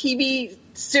or TV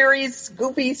series,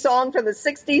 goofy song from the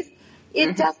 60s.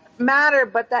 It doesn't matter,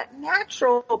 but that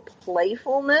natural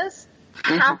playfulness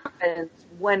happens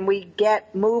when we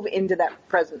move into that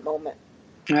present moment.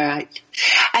 Right.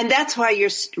 And that's why your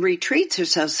retreats are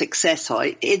so successful.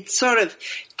 It sort of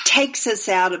takes us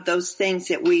out of those things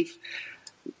that we've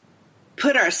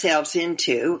put ourselves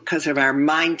into because of our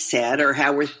mindset or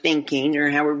how we're thinking or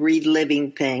how we're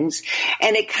reliving things.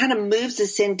 And it kind of moves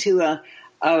us into a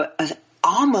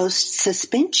almost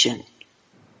suspension.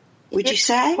 Would you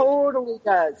say? It totally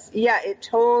does. Yeah, it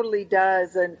totally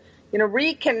does. And,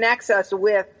 reconnects us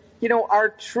with, our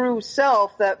true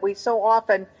self that we so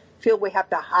often feel we have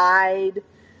to hide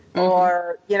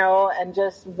or, and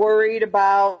just worried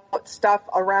about stuff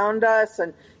around us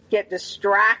and get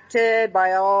distracted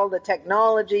by all the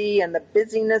technology and the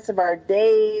busyness of our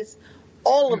days.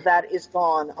 All of that is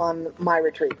gone on my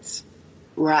retreats.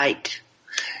 Right.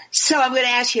 So I'm going to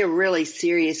ask you a really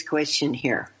serious question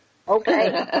here.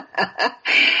 Okay.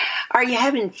 Are you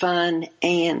having fun,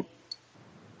 Anne?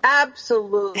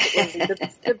 Absolutely.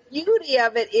 The beauty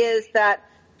of it is that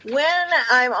when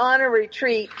I'm on a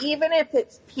retreat, even if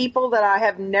it's people that I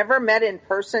have never met in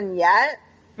person yet,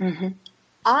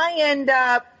 I end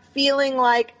up feeling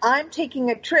like I'm taking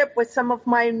a trip with some of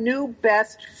my new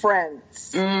best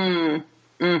friends.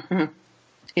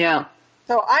 Yeah.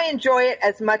 So I enjoy it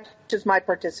as much as my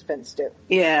participants do.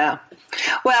 Yeah.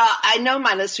 Well, I know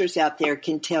my listeners out there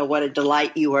can tell what a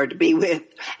delight you are to be with,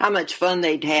 how much fun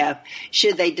they'd have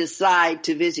should they decide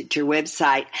to visit your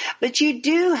website. But you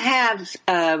do have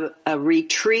a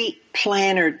retreat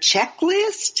planner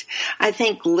checklist, I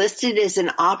think, listed as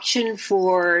an option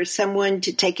for someone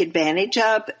to take advantage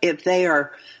of if they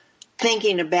are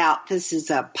thinking about this as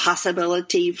a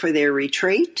possibility for their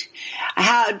retreat.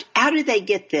 How do they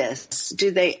get this?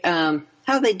 How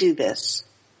do they do this?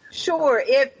 Sure.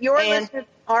 If your listeners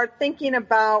are thinking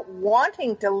about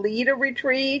wanting to lead a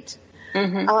retreat,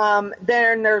 then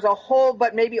there's a whole,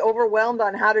 but maybe overwhelmed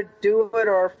on how to do it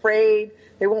or afraid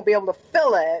they won't be able to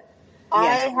fill it.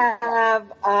 Yes. I have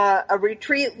a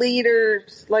retreat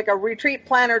leaders, like a retreat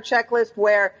planner checklist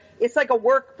where it's like a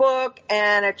workbook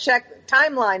and a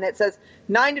timeline that says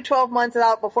 9 to 12 months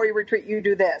out before you retreat, you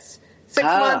do this. 6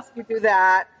 months, you do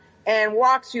that, and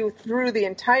walks you through the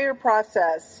entire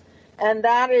process. And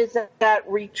that is at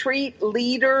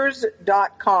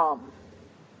retreatleaders.com.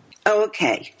 Oh,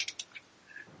 okay.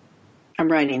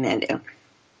 I'm writing that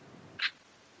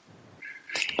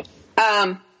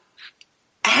down.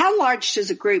 How large does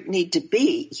a group need to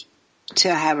be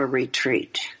to have a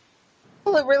retreat?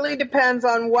 Well, it really depends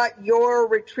on what your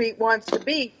retreat wants to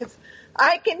be. Because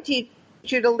I can teach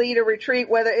you to lead a retreat,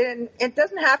 whether it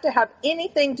doesn't have to have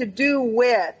anything to do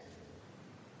with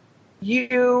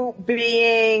you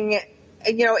being,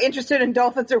 interested in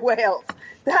dolphins or whales.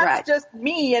 That's just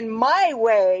me and my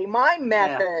way, my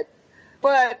method. Yeah.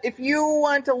 But if you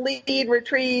want to lead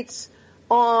retreats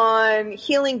on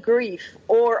healing grief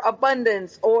or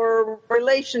abundance or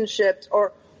relationships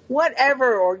or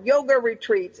whatever, or yoga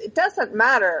retreats, it doesn't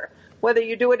matter whether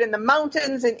you do it in the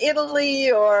mountains in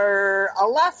Italy or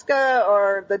Alaska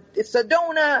or the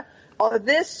Sedona, or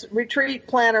this retreat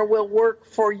planner will work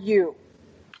for you.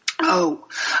 Oh,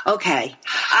 okay.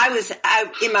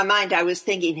 In my mind, I was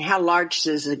thinking, how large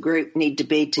does a group need to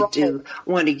be to do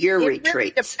one of your retreats? Really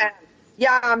depends.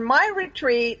 Yeah, on my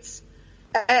retreats,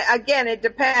 again, it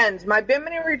depends. My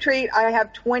Bimini retreat, I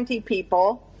have 20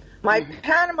 people. My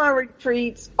Panama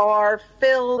retreats are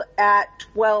filled at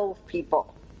 12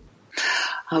 people.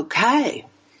 Okay.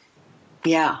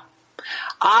 Yeah.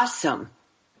 Awesome.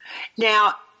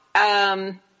 Now,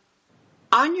 on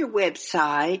your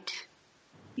website,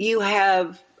 you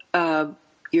have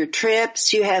your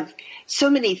trips. You have so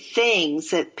many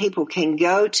things that people can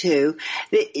go to.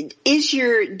 Is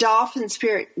your Dolphin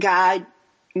Spirit Guide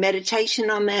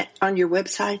meditation on your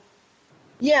website?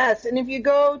 Yes, and if you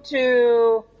go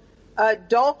to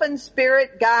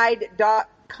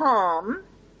dolphinspiritguide.com,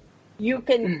 you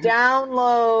can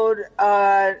download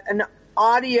an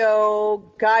audio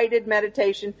guided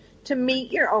meditation to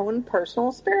meet your own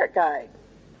personal spirit guide.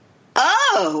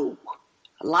 Oh,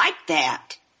 I like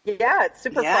that. Yeah, it's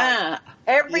super fun.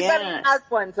 Everybody has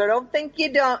one, so don't think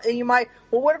you don't. You might,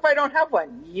 well, what if I don't have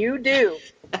one? You do.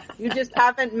 You just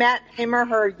haven't met him or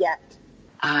her yet.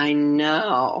 I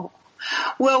know.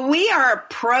 Well, we are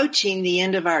approaching the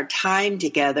end of our time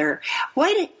together.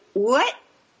 What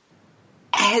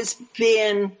has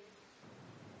been,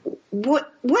 what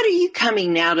are you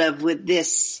coming out of with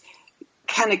this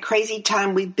kind of crazy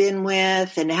time we've been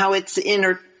with, and how it's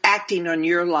interacting on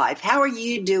your life? How are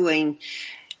you doing?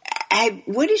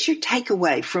 What is your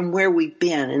takeaway from where we've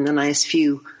been in the last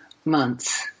few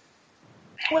months?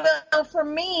 Well, for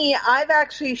me, I've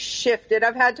actually shifted.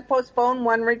 I've had to postpone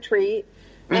one retreat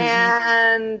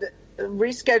and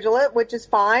reschedule it, which is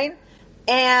fine.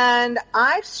 And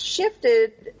I've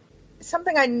shifted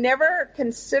something I never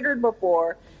considered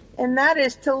before, and that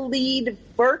is to lead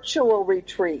virtual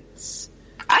retreats.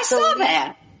 I saw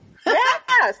that.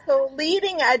 Yeah, so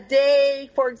leading a day,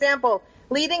 for example,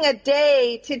 leading a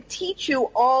day to teach you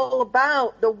all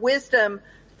about the wisdom,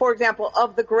 for example,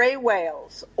 of the gray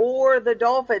whales or the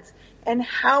dolphins, and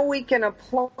how we can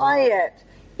apply it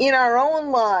in our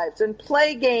own lives and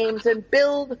play games and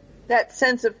build that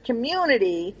sense of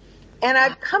community. And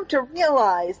I've come to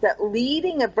realize that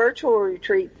leading a virtual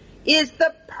retreat is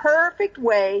the perfect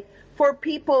way for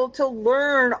people to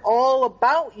learn all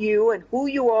about you and who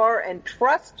you are and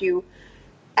trust you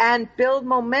and build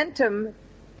momentum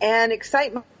and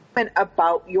excitement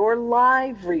about your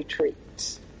live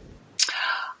retreats.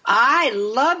 I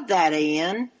love that,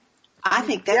 Ann. I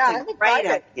think that's a great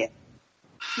idea.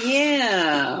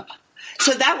 Yeah.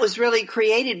 So that was really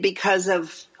created because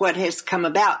of what has come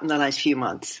about in the last few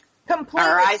months. Completely.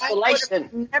 Our isolation. I would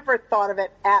have never thought of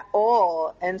it at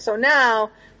all. And so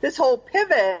now this whole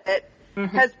pivot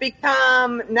has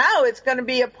become, now it's going to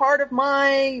be a part of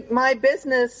my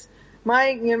business,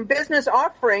 my business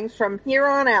offerings from here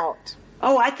on out.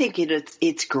 Oh, I think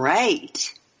it's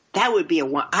great. That would be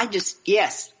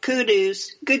yes,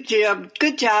 kudos. Good job.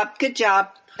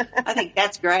 I think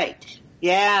that's great.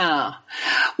 Yeah.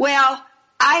 Well,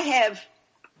 I have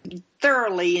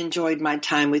thoroughly enjoyed my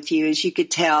time with you. As you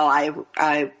could tell,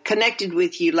 I connected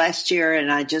with you last year,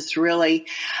 and I just really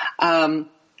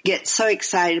get so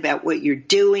excited about what you're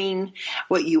doing,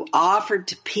 what you offered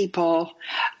to people.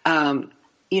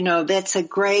 That's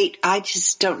I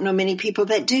just don't know many people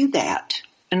that do that.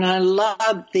 And I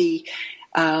love the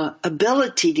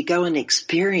ability to go and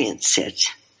experience it.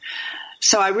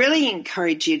 So I really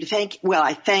encourage you to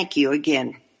I thank you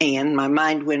again, Ann. My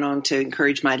mind went on to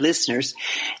encourage my listeners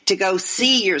to go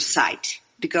see your site,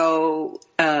 to go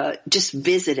just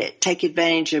visit it, take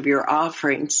advantage of your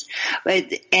offerings.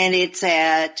 And it's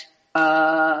at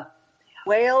Whale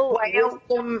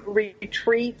Wisdom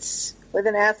Retreats with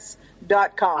an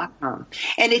S.com.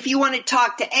 And if you want to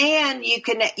talk to Ann, you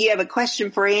have a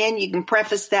question for Ann, you can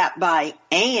preface that by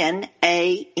Ann,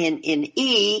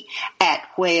 ANNE, at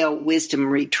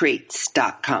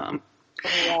whalewisdomretreats.com.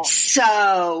 Yeah.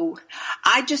 So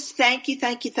I just thank you.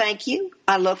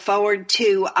 I look forward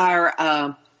to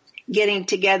our getting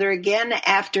together again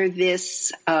after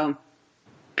this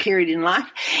period in life.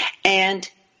 And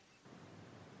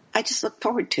I just look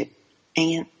forward to it.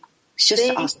 And it's just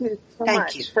awesome.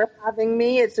 Thank you so much for having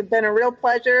me. It's been a real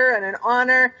pleasure and an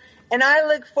honor. And I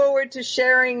look forward to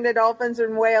sharing the Dolphins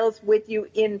and Whales with you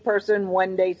in person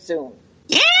one day soon.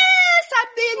 Yes,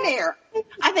 I've been there.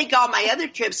 I think all my other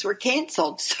trips were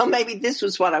canceled, so maybe this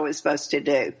was what I was supposed to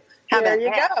do. There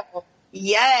you go.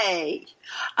 Yay.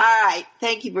 All right.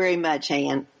 Thank you very much,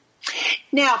 Ann.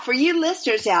 Now, for you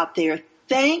listeners out there,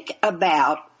 think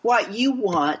about what you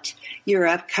want your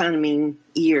upcoming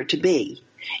year to be.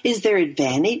 Is there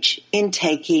advantage in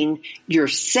taking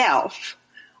yourself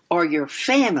or your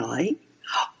family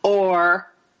or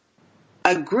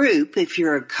a group, if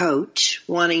you're a coach,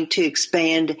 wanting to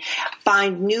expand,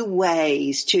 find new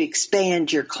ways to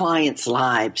expand your clients'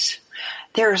 lives?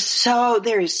 There is so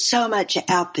much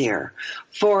out there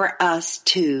for us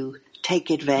to take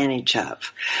advantage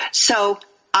of. So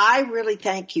I really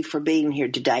thank you for being here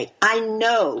today. I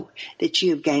know that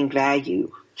you have gained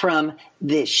value from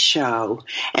this show,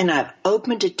 and I've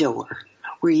opened a door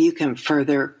where you can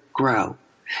further grow.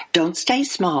 Don't stay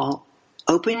small.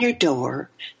 Open your door.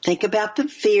 Think about the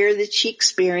fear that she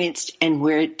experienced and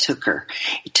where it took her.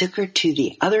 It took her to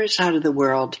the other side of the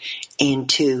world and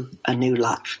to a new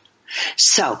life.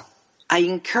 So I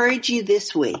encourage you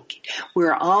this week.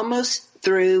 We're almost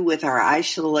through with our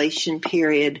isolation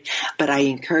period, but I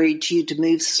encourage you to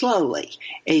move slowly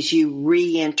as you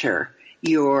re-enter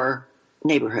your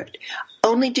neighborhood.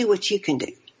 Only do what you can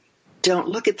do. Don't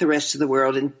look at the rest of the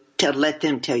world and let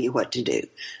them tell you what to do.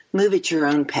 Move at your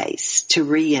own pace to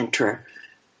re-enter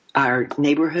our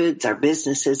neighborhoods, our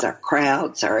businesses, our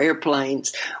crowds, our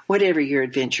airplanes, whatever your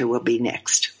adventure will be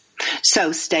next.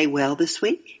 So stay well this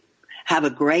week. Have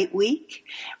a great week.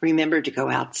 Remember to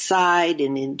go outside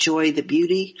and enjoy the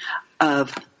beauty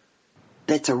of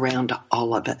that's around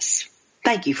all of us.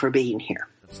 Thank you for being here.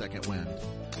 Second Wind.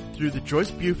 Through the Joyce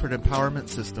Buford Empowerment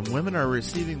System, women are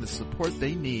receiving the support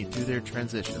they need through their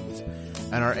transitions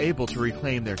and are able to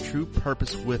reclaim their true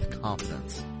purpose with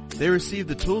confidence. They receive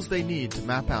the tools they need to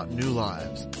map out new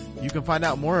lives. You can find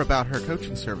out more about her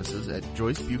coaching services at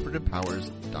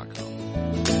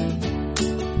joycebufordempowers.com.